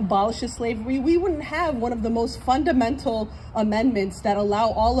that abolishes slavery. We wouldn't have one of the most fundamental amendments that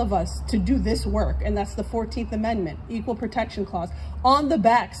allow all of us to do this work, and that's the 14th Amendment, Equal Protection Clause, on the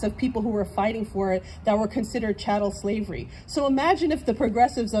backs of people who were fighting for it that were considered chattel slavery. So imagine if the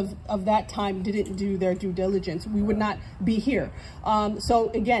progressives of that time didn't do their due diligence. We would not be here. So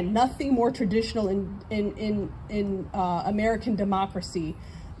again, nothing more traditional in American democracy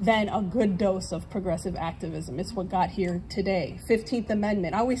than a good dose of progressive activism. It's what got here today. 15th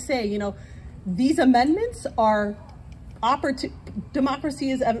Amendment. I always say, you know, these amendments are democracy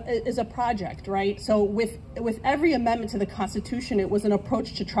is a project, right? So with every amendment to the Constitution, it was an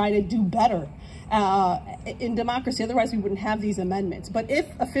approach to try to do better in democracy. Otherwise, we wouldn't have these amendments. But if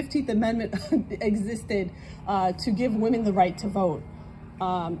a 15th Amendment existed to give women the right to vote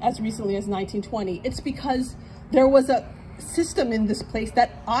as recently as 1920, it's because there was a system in this place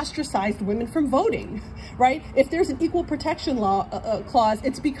that ostracized women from voting, right? If there's an equal protection law clause,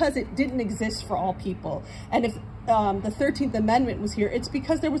 it's because it didn't exist for all people. And if the 13th Amendment was here, it's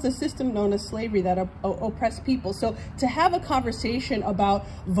because there was a system known as slavery that oppressed people. So to have a conversation about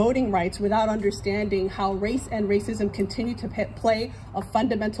voting rights without understanding how race and racism continue to play a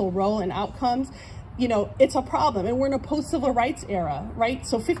fundamental role in outcomes, you know, it's a problem. And we're in a post-civil rights era, right?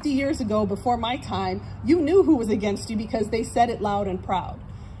 So 50 years ago, before my time, you knew who was against you because they said it loud and proud.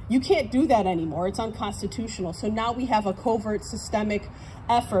 You can't do that anymore. It's unconstitutional. So now we have a covert systemic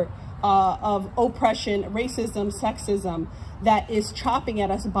effort of oppression, racism, sexism that is chopping at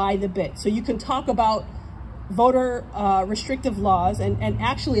us by the bit. So you can talk about voter restrictive laws, and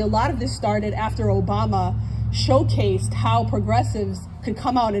actually a lot of this started after Obama showcased how progressives could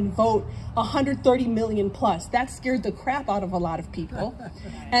come out and vote 130 million plus. That scared the crap out of a lot of people.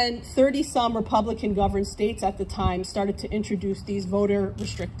 And 30 some Republican governed states at the time started to introduce these voter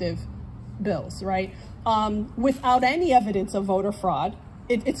restrictive bills, right? Without any evidence of voter fraud.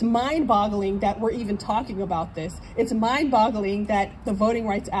 It's mind-boggling that we're even talking about this. It's mind-boggling that the Voting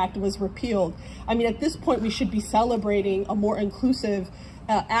Rights Act was repealed. I mean, at this point, we should be celebrating a more inclusive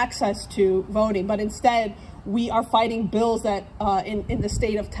access to voting, but instead, we are fighting bills that in the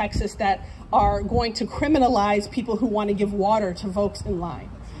state of Texas that are going to criminalize people who want to give water to folks in line,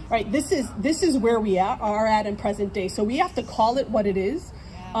 right? This is where we are at in present day. So we have to call it what it is.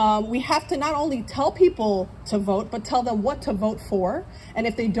 We have to not only tell people to vote, but tell them what to vote for. And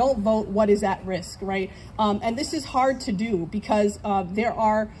if they don't vote, what is at risk, right? And this is hard to do because there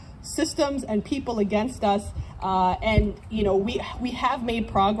are systems and people against us. And you know, we have made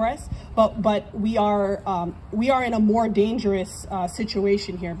progress, but we are in a more dangerous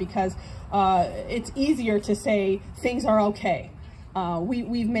situation here because it's easier to say things are okay.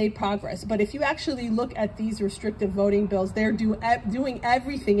 We've made progress, but if you actually look at these restrictive voting bills, they're doing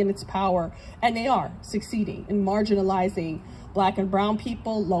everything in its power, and they are succeeding in marginalizing Black and brown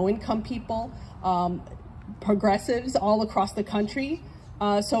people, low-income people, progressives all across the country.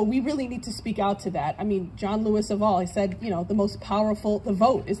 So we really need to speak out to that. I mean, John Lewis of all, he said, you know, the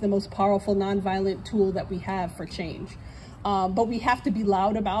vote is the most powerful nonviolent tool that we have for change. But we have to be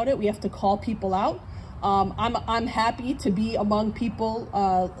loud about it. We have to call people out. I'm happy to be among people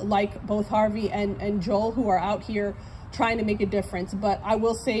like both Harvey and Joel who are out here trying to make a difference. But I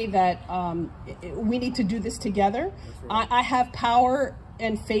will say that we need to do this together. I have power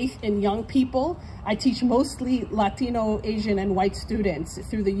and faith in young people. I teach mostly Latino, Asian, and white students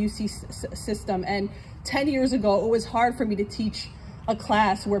through the UC system. And 10 years ago, it was hard for me to teach a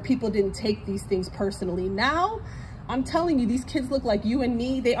class where people didn't take these things personally. Now, I'm telling you, these kids look like you and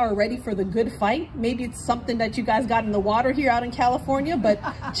me. They are ready for the good fight. Maybe it's something that you guys got in the water here out in California, but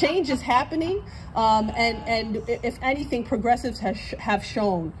change is happening. And if anything, progressives have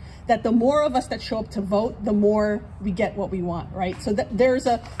shown that the more of us that show up to vote, the more we get what we want, right? So there's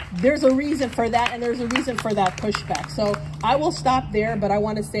a reason for that, and there's a reason for that pushback. So I will stop there, but I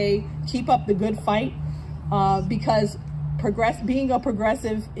want to say keep up the good fight, because being a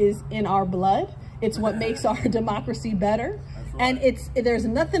progressive is in our blood. It's what makes our democracy better. Right. And there's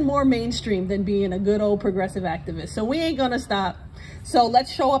nothing more mainstream than being a good old progressive activist. So we ain't gonna stop. So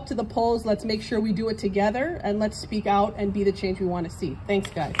let's show up to the polls. Let's make sure we do it together, and let's speak out and be the change we want to see. Thanks,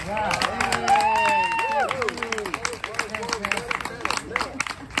 guys.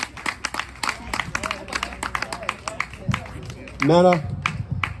 Mena,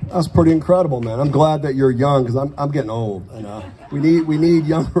 that's pretty incredible, man. I'm glad that you're young, because I'm getting old. And we need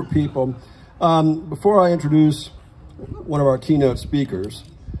younger people. Before I introduce one of our keynote speakers,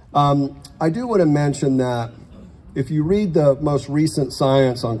 I do want to mention that if you read the most recent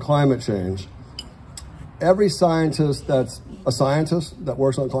science on climate change, every scientist that's a scientist that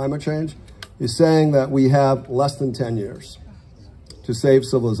works on climate change is saying that we have less than 10 years to save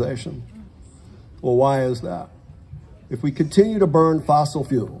civilization. Well, why is that? If we continue to burn fossil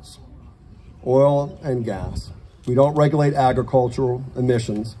fuels, oil and gas, we don't regulate agricultural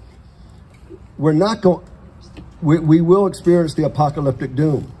emissions, we will experience the apocalyptic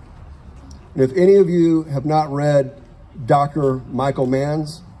doom. And if any of you have not read Dr. Michael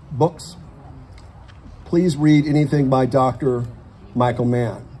Mann's books, please read anything by Dr. Michael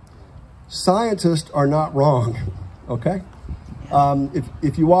Mann. Scientists are not wrong, okay?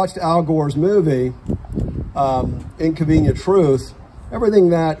 If you watched Al Gore's movie, Inconvenient Truth, everything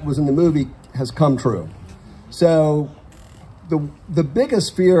that was in the movie has come true. So the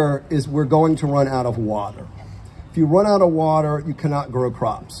biggest fear is we're going to run out of water. If you run out of water, you cannot grow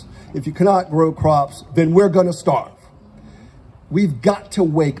crops. If you cannot grow crops, then we're going to starve. We've got to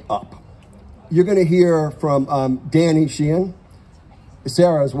wake up. You're going to hear from Danny Sheehan,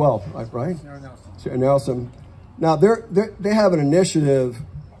 Sarah as well, right? Sarah Nelson. Now, they have an initiative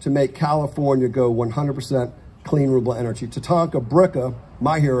to make California go 100% clean renewable energy. Tatanka Bricca,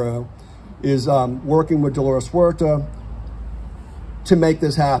 my hero, is working with Dolores Huerta to make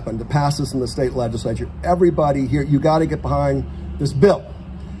this happen, to pass this in the state legislature. Everybody here, you got to get behind this bill.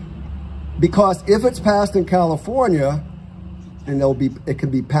 Because if it's passed in California, then it can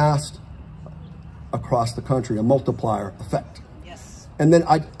be passed across the country, a multiplier effect. Yes. And then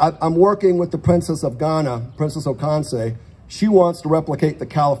I'm working with the Princess of Ghana, Princess Okanse. She wants to replicate the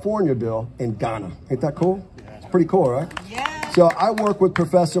California bill in Ghana. Ain't that cool? Yeah. It's pretty cool, right? Yeah. So I work with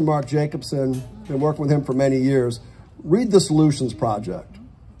Professor Mark Jacobson, been working with him for many years. Read the Solutions Project.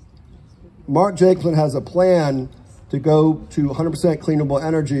 Mark Jacobson has a plan to go to 100% clean renewable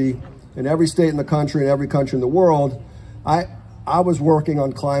energy in every state in the country and every country in the world. I was working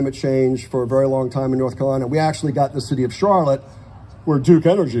on climate change for a very long time in North Carolina. We actually got the city of Charlotte, where Duke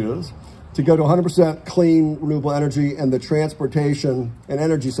Energy is, to go to 100% clean renewable energy in the transportation and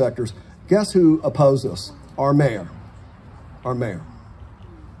energy sectors. Guess who opposed us? Our mayor. Our mayor.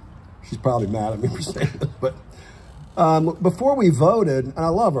 She's probably mad at me for saying this, but before we voted, and I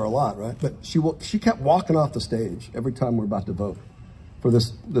love her a lot, right? But she kept walking off the stage every time we're about to vote for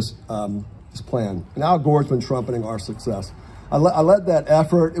this plan. And Al Gore's been trumpeting our success. I led that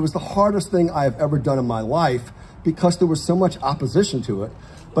effort. It was the hardest thing I've ever done in my life because there was so much opposition to it.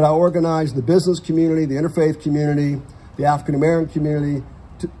 But I organized the business community, the interfaith community, the African-American community.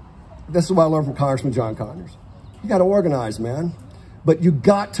 This is what I learned from Congressman John Conyers. You got to organize, man. But you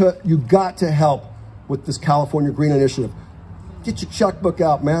got to help with this California Green Initiative. Get your checkbook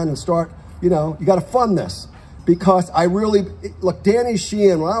out, man, and start, you got to fund this. Because look, Danny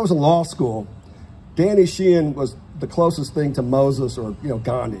Sheehan, when I was in law school, Danny Sheehan was the closest thing to Moses or,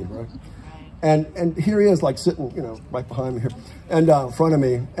 Gandhi, right? And here he is, like, sitting, right behind me here, and in front of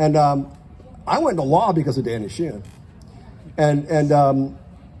me. And I went to law because of Danny Sheehan. And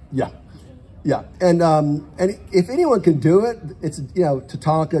yeah. And if anyone can do it, it's,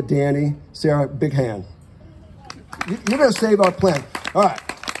 Tatanka, Danny, Sarah, big hand. You're going to save our plan. All right.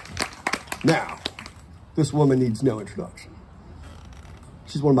 Now, this woman needs no introduction.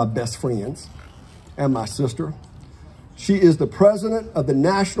 She's one of my best friends and my sister. She is the president of the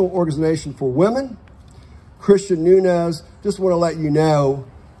National Organization for Women. Christian Nunez, just want to let you know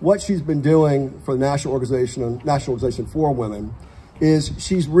what she's been doing for the National Organization for Women is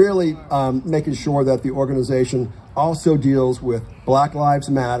she's really making sure that the organization also deals with Black Lives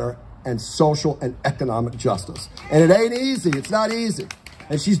Matter and social and economic justice. And it ain't easy. It's not easy.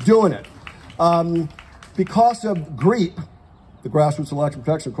 And she's doing it. because of GREEP, the Grassroots Election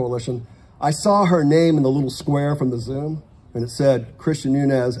Protection Coalition, I saw her name in the little square from the Zoom, and it said Christian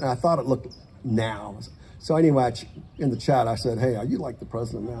Nunez, and I thought it looked now. So anyway, in the chat, I said, hey, are you like the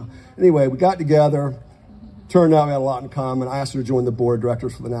president now? Anyway, we got together. Turned out we had a lot in common. I asked her to join the board of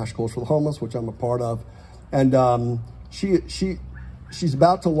directors for the National Coalition for the Homeless, which I'm a part of. And she's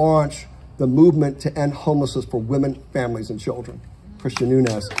about to launch the movement to end homelessness for women, families, and children. Christian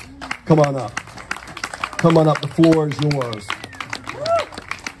Nunez, come on up. Come on up, the floor is yours.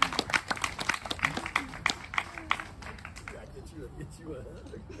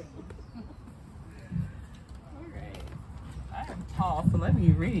 Tall, so let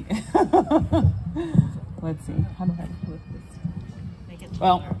me read. Let's see. How do I flip this?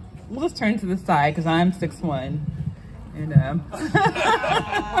 Well, we'll just turn to the side because I'm 6'1", and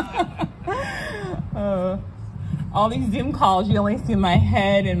all these Zoom calls, you only see my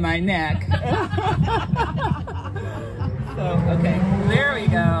head and my neck. So okay, there we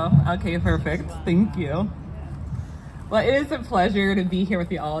go. Okay, perfect. Thank you. Well, it is a pleasure to be here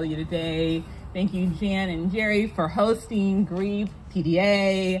with all of you today. Thank you, Jan and Jerry, for hosting GREEP,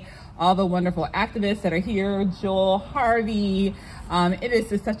 PDA, all the wonderful activists that are here, Joel, Harvey. It is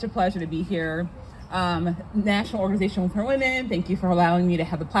just such a pleasure to be here. National Organization for Women, thank you for allowing me to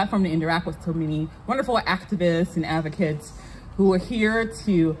have the platform to interact with so many wonderful activists and advocates who are here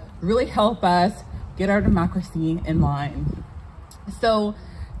to really help us get our democracy in line. So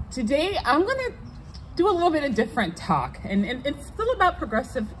today I'm gonna do a little bit of different talk, and it's still about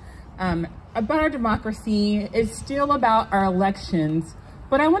progressive, about our democracy. It's still about our elections,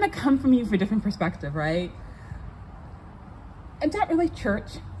 but I want to come from you for a different perspective, right? It's not really church.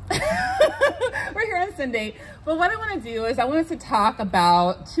 We're here on Sunday, but what I want to do is I want us to talk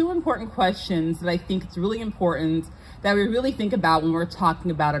about two important questions that I think it's really important that we really think about when we're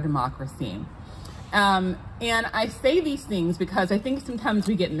talking about our democracy. And I say these things because I think sometimes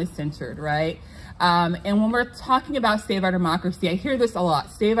we get miscentered, right? And when we're talking about save our democracy, I hear this a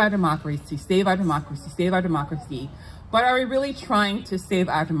lot: save our democracy, save our democracy, save our democracy. But are we really trying to save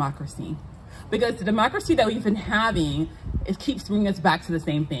our democracy? Because the democracy that we've been having, it keeps bringing us back to the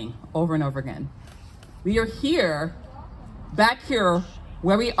same thing over and over again. We are here, back here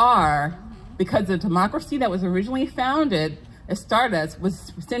where we are, because the democracy that was originally founded, that started us,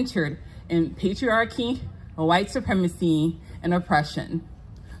 was centered in patriarchy, white supremacy, and oppression.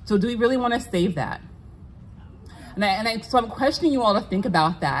 So do we really want to save that? So I'm questioning you all to think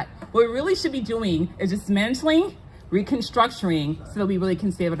about that. What we really should be doing is dismantling, reconstructing, so that we really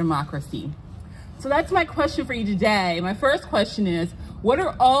can save our democracy. So that's my question for you today. My first question is, what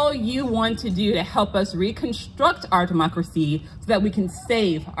are all you want to do to help us reconstruct our democracy so that we can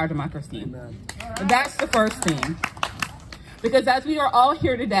save our democracy? And that's the first thing. Because as we are all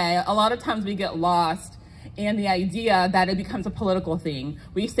here today, a lot of times we get lost in the idea that it becomes a political thing.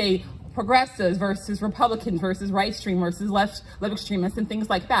 We say progressives versus Republicans versus right extreme versus left extremists and things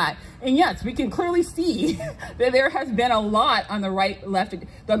like that. And yes, we can clearly see that there has been a lot on the right, left,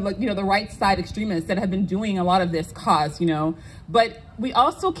 the right side extremists that have been doing a lot of this cause, But we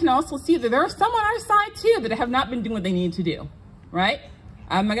can also see that there are some on our side too that have not been doing what they need to do, right?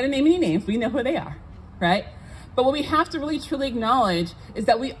 I'm not gonna name any names, we know who they are, right? But what we have to really truly acknowledge is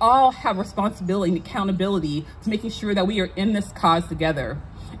that we all have responsibility and accountability to making sure that we are in this cause together.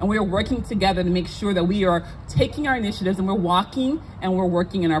 And we are working together to make sure that we are taking our initiatives and we're walking and we're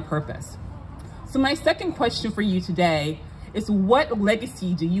working in our purpose. So my second question for you today is, what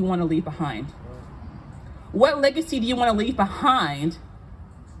legacy do you want to leave behind? What legacy do you want to leave behind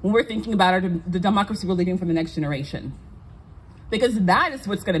when we're thinking about the democracy we're leaving for the next generation? Because that is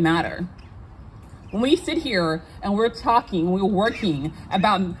what's going to matter. When we sit here and we're talking, we're working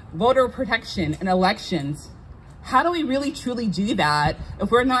about voter protection and elections, how do we really truly do that if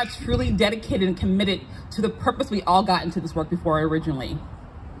we're not truly dedicated and committed to the purpose we all got into this work before originally?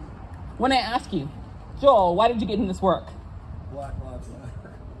 When I ask you, Joel, why did you get in this work? Black Lives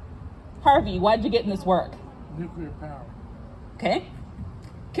Matter. Harvey, why did you get in this work? Nuclear power. Okay.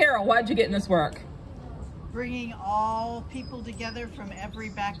 Carol, why did you get in this work? Bringing all people together from every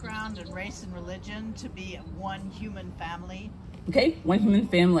background and race and religion to be one human family. Okay, one human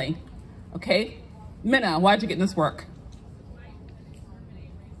family. Okay. Minna, why'd you get in this work?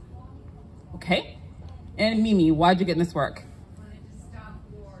 Okay. And Mimi, why'd you get in this work?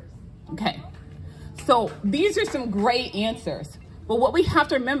 Okay. So these are some great answers. But what we have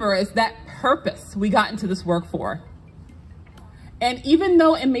to remember is that purpose we got into this work for. And even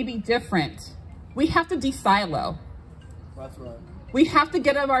though it may be different, we have to de-silo. That's right. We have to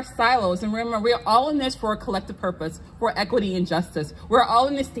get out of our silos and remember we're all in this for a collective purpose, for equity and justice. We're all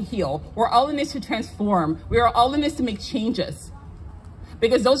in this to heal. We're all in this to transform. We are all in this to make changes.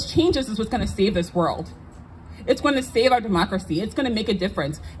 Because those changes is what's going to save this world. It's going to save our democracy. It's going to make a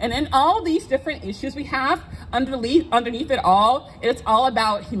difference. And in all these different issues we have, underneath it all, it's all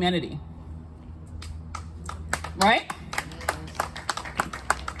about humanity. Right?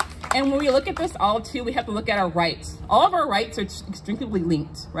 And when we look at this all too, we have to look at our rights. All of our rights are extremely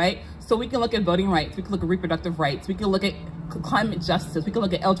linked, right? So we can look at voting rights, we can look at reproductive rights, we can look at climate justice, we can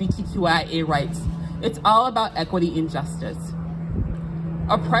look at LGBTQIA rights. It's all about equity and justice.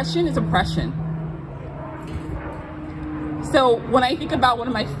 Oppression is oppression. So when I think about one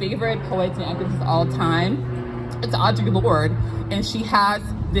of my favorite poets and activists of all time, it's Audre Lorde, and she has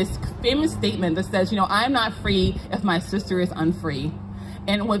this famous statement that says, you know, I'm not free if my sister is unfree.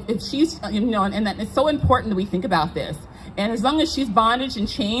 And if she's, you know, and that it's so important that we think about this. And as long as she's bondage and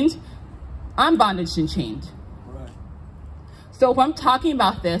chained, I'm bondage and chained. Right. So if I'm talking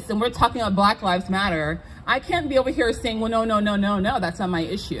about this and we're talking about Black Lives Matter, I can't be over here saying, well, no, that's not my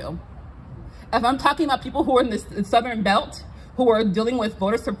issue. If I'm talking about people who are in the Southern Belt, who are dealing with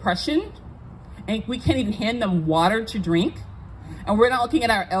voter suppression, and we can't even hand them water to drink, and we're not looking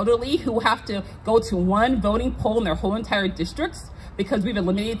at our elderly who have to go to one voting poll in their whole entire districts, because we've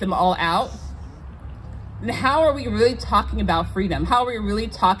eliminated them all out, then how are we really talking about freedom? How are we really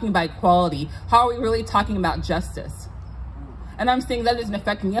talking about equality? How are we really talking about justice? And I'm saying that doesn't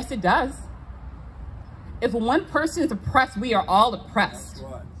affect me. Yes, it does. If one person is oppressed, we are all oppressed.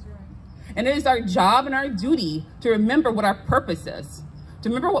 And it is our job and our duty to remember what our purpose is, to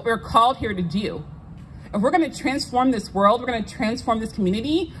remember what we're called here to do. If we're going to transform this world, we're going to transform this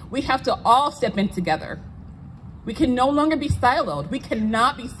community, we have to all step in together. We can no longer be siloed. We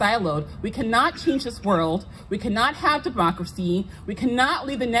cannot be siloed. We cannot change this world. We cannot have democracy. We cannot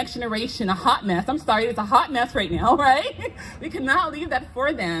leave the next generation a hot mess. I'm sorry, it's a hot mess right now, right? We cannot leave that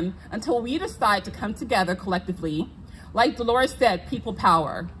for them until we decide to come together collectively. Like Dolores said, people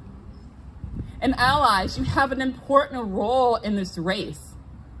power. And allies, you have an important role in this race.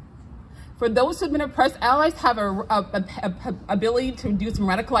 For those who've been oppressed, allies have a ability to do some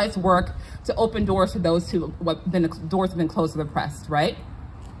radicalized work to open doors for those who doors have been closed to the oppressed, right?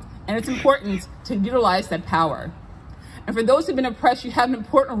 And it's important to utilize that power. And for those who've been oppressed, you have an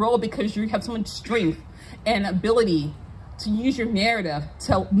important role because you have so much strength and ability to use your narrative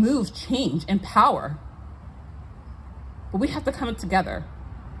to move change and power. But we have to come together.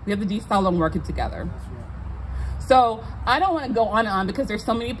 We have to de-silo and work it together. So I don't want to go on and on because there's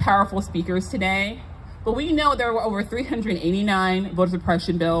so many powerful speakers today, but we know there were over 389 voter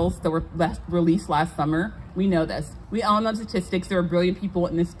suppression bills that were released last summer. We know this. We all know the statistics. There are brilliant people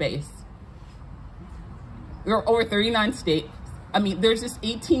in this space. There are over 39 states. I mean, there's just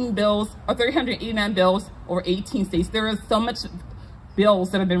 18 bills, or 389 bills over 18 states. There is so much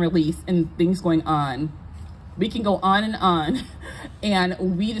bills that have been released and things going on. We can go on,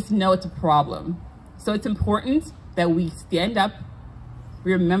 and we just know it's a problem. So it's important that we stand up,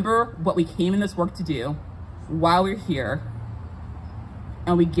 we remember what we came in this work to do while we're here,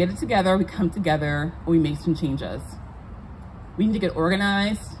 and we get it together, we come together, and we make some changes. We need to get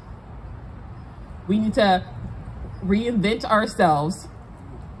organized. We need to reinvent ourselves.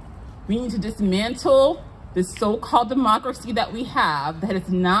 We need to dismantle this so-called democracy that we have that has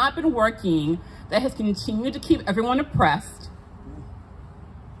not been working, that has continued to keep everyone oppressed.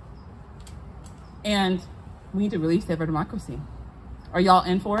 And we need to really save our democracy. Are y'all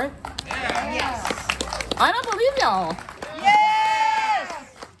in for it? Yes. I don't believe y'all.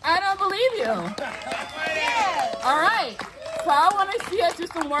 Yes. I don't believe you. Yes. All right. So I want to see us do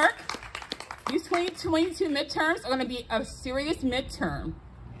some work. These 2022 midterms are going to be a serious midterm.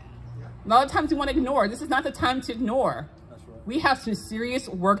 A lot of times we want to ignore. This is not the time to ignore. That's right. We have some serious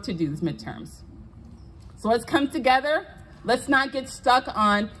work to do these midterms. So let's come together. Let's not get stuck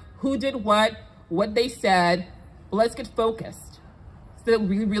on who did what they said, but let's get focused so that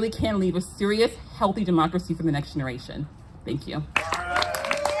we really can leave a serious, healthy democracy for the next generation. Thank you.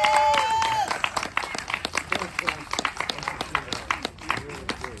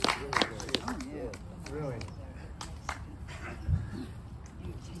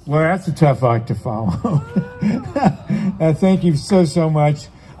 Well, that's a tough act to follow. Thank you so much.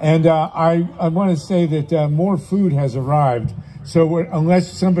 And I want to say that more food has arrived. So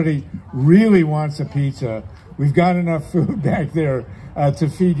unless somebody really wants a pizza, we've got enough food back there to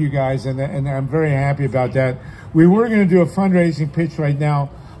feed you guys, and I'm very happy about that. We were going to do a fundraising pitch right now.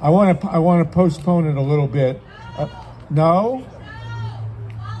 I want to postpone it a little bit. No?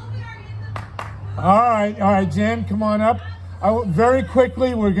 All right, Jen, come on up. Very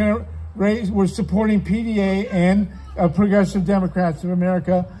quickly, we're supporting PDA and Progressive Democrats of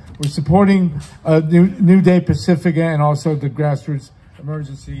America. We're supporting New Day Pacifica and also the grassroots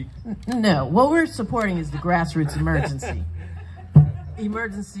emergency. No, what we're supporting is the grassroots emergency.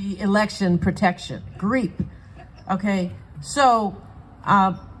 Emergency election protection, GREEP. Okay, so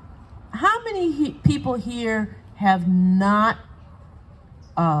how many people here have not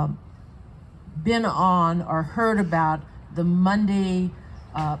been on or heard about the Monday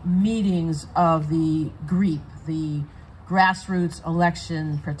meetings of the GREEP, the Grassroots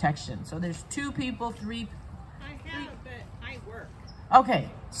Election Protection? So there's 2 people, 3. I have, but I work. Okay,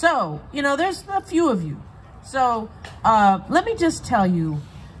 so, you know, there's a few of you. So let me just tell you,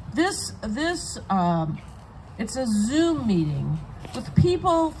 it's a Zoom meeting with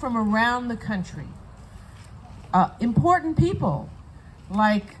people from around the country. Important people,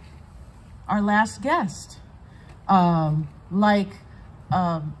 like our last guest, like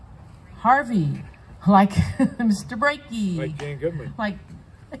Harvey, like Mr. Breakey, Like Jan Goodman. like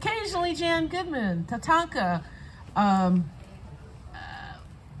occasionally Jan Goodman, Tatanka,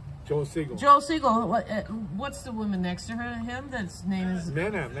 Joel Siegel. Joel Siegel. What's the woman next to him? That's name is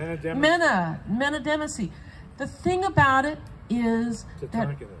Mena Dempsey. The thing about it is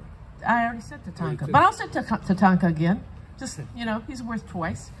that I already said Tatanka, but I'll say Tatanka again. Just, you know, he's worth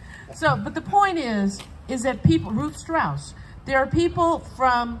twice. So, but the point is that people, Ruth Strauss, there are people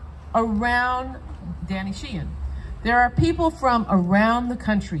from around, Danny Sheehan, there are people from around the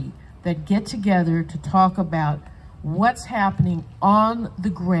country that get together to talk about what's happening on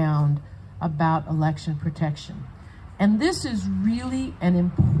the ground about election protection. And this is really an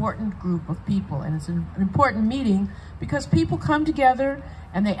important group of people, and it's an important meeting because people come together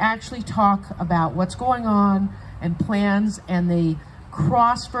and they actually talk about what's going on and plans, and they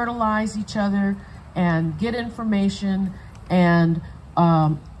cross-fertilize each other and get information and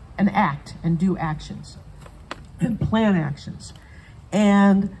act and do actions and plan actions.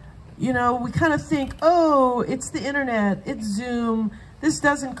 And you know, we kind of think, oh, it's the internet, it's Zoom, this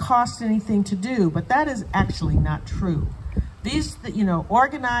doesn't cost anything to do, but that is actually not true. These, you know,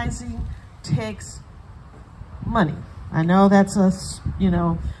 organizing takes money. I know that's you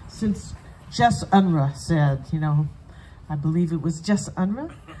know, since Jess Unruh said, you know, I believe it was Jess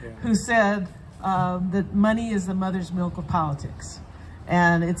Unruh who said that money is the mother's milk of politics.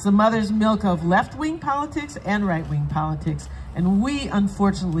 And it's the mother's milk of left-wing politics and right-wing politics. And we,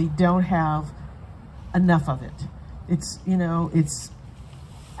 unfortunately, don't have enough of it. It's, you know,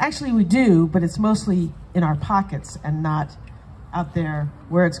 actually we do, but it's mostly in our pockets and not out there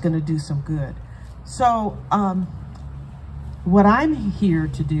where it's going to do some good. So what I'm here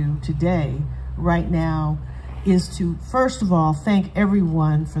to do today, right now, is to, first of all, thank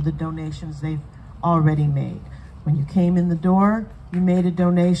everyone for the donations they've already made. When you came in the door, you made a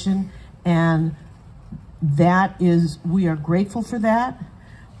donation, and that is, we are grateful for that.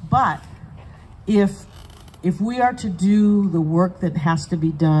 But if we are to do the work that has to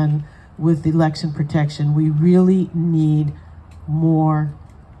be done with election protection, we really need more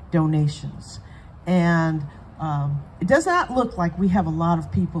donations. And it does not look like we have a lot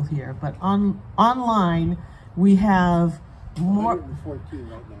of people here, but online we have more. 114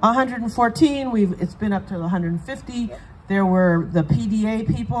 right now. 114. It's been up to 150. Yep. There were the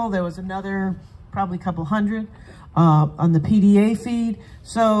PDA people. There was another, probably a couple hundred on the PDA feed.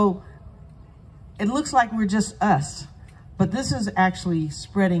 So it looks like we're just us, but this is actually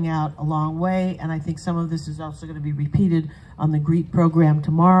spreading out a long way, and I think some of this is also going to be repeated on the GREEP program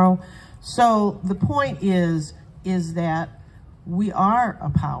tomorrow. So the point is that we are a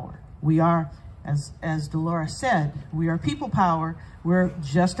power. We are, as Dolores said, we are people power. We're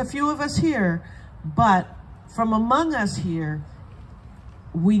just a few of us here, but from among us here,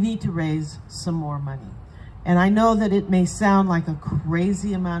 we need to raise some more money. And I know that it may sound like a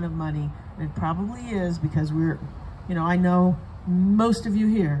crazy amount of money, and it probably is, because we're, you know, I know most of you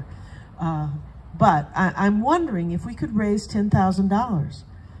here, but I'm wondering if we could raise $10,000,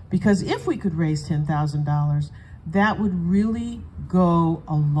 because if we could raise $10,000, that would really go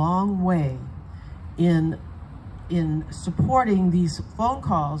a long way in supporting these phone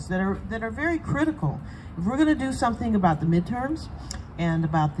calls that are very critical. If we're going to do something about the midterms and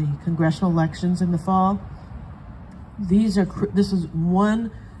about the congressional elections in the fall, this is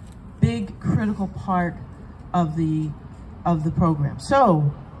one big critical part of the program.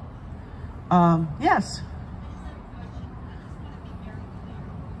 So, yes.